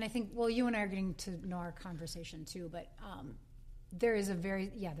lot. And I think, you and I are getting to know our conversation too, but, there's a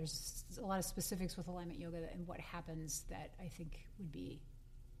lot of specifics with alignment yoga and what happens that I think would be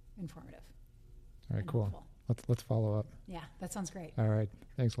informative. All right, cool. Helpful. Let's follow up. Yeah, that sounds great. All right.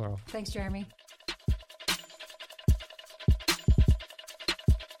 Thanks, Laurel. Thanks, Jeremy.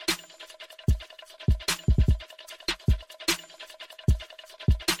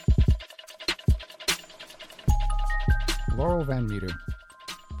 Laurel Van Meter.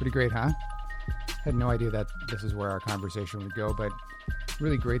 Pretty great, huh? Had no idea that this is where our conversation would go, but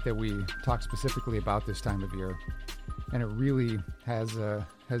really great that we talk specifically about this time of year. And it really has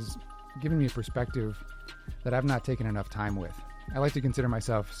given me a perspective that I've not taken enough time with. I like to consider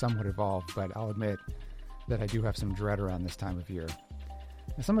myself somewhat evolved, but I'll admit that I do have some dread around this time of year.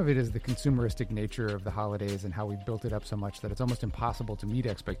 And some of it is the consumeristic nature of the holidays and how we've built it up so much that it's almost impossible to meet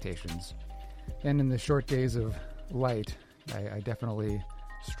expectations. And in the short days of light, I definitely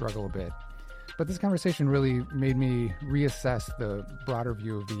struggle a bit. But this conversation really made me reassess the broader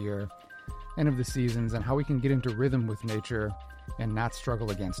view of the year and of the seasons and how we can get into rhythm with nature and not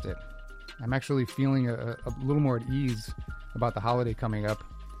struggle against it. I'm actually feeling a little more at ease about the holiday coming up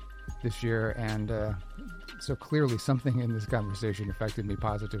this year, and so clearly something in this conversation affected me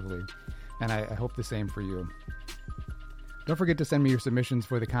positively, and I hope the same for you. Don't forget to send me your submissions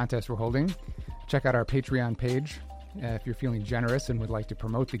for the contest we're holding. Check out our Patreon page if you're feeling generous and would like to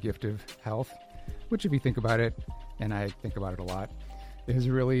promote the gift of health, which, if you think about it, and I think about it a lot, is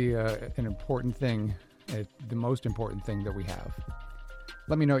really an important thing, the most important thing that we have.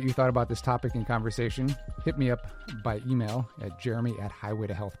 Let me know what you thought about this topic and conversation. Hit me up by email at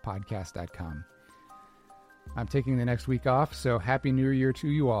jeremy@highwaytohealthpodcast.com. I'm taking the next week off, so Happy New Year to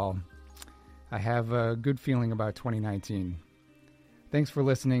you all. I have a good feeling about 2019. Thanks for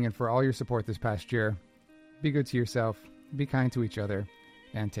listening and for all your support this past year. Be good to yourself, be kind to each other,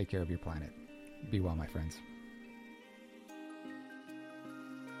 and take care of your planet. Be well, my friends.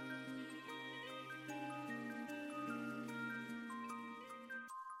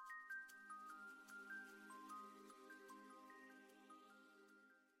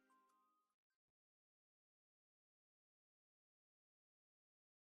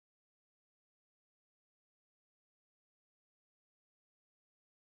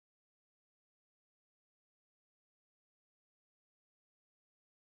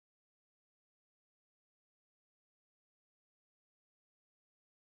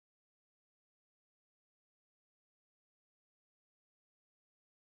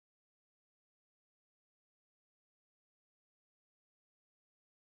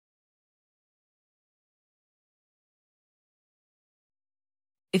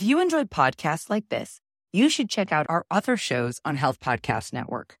 If you enjoyed podcasts like this, you should check out our other shows on Health Podcast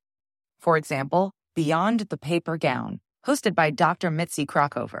Network. For example, Beyond the Paper Gown, hosted by Dr. Matre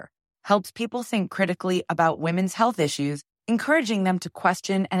Crockover, helps people think critically about women's health issues, encouraging them to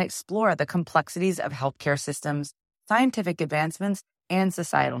question and explore the complexities of healthcare systems, scientific advancements, and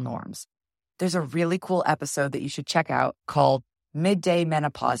societal norms. There's a really cool episode that you should check out called Midday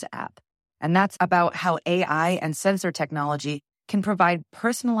Menopause App, and that's about how AI and sensor technology can provide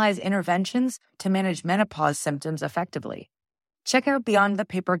personalized interventions to manage menopause symptoms effectively. Check out Beyond the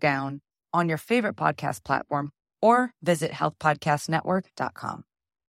Paper Gown on your favorite podcast platform or visit healthpodcastnetwork.com.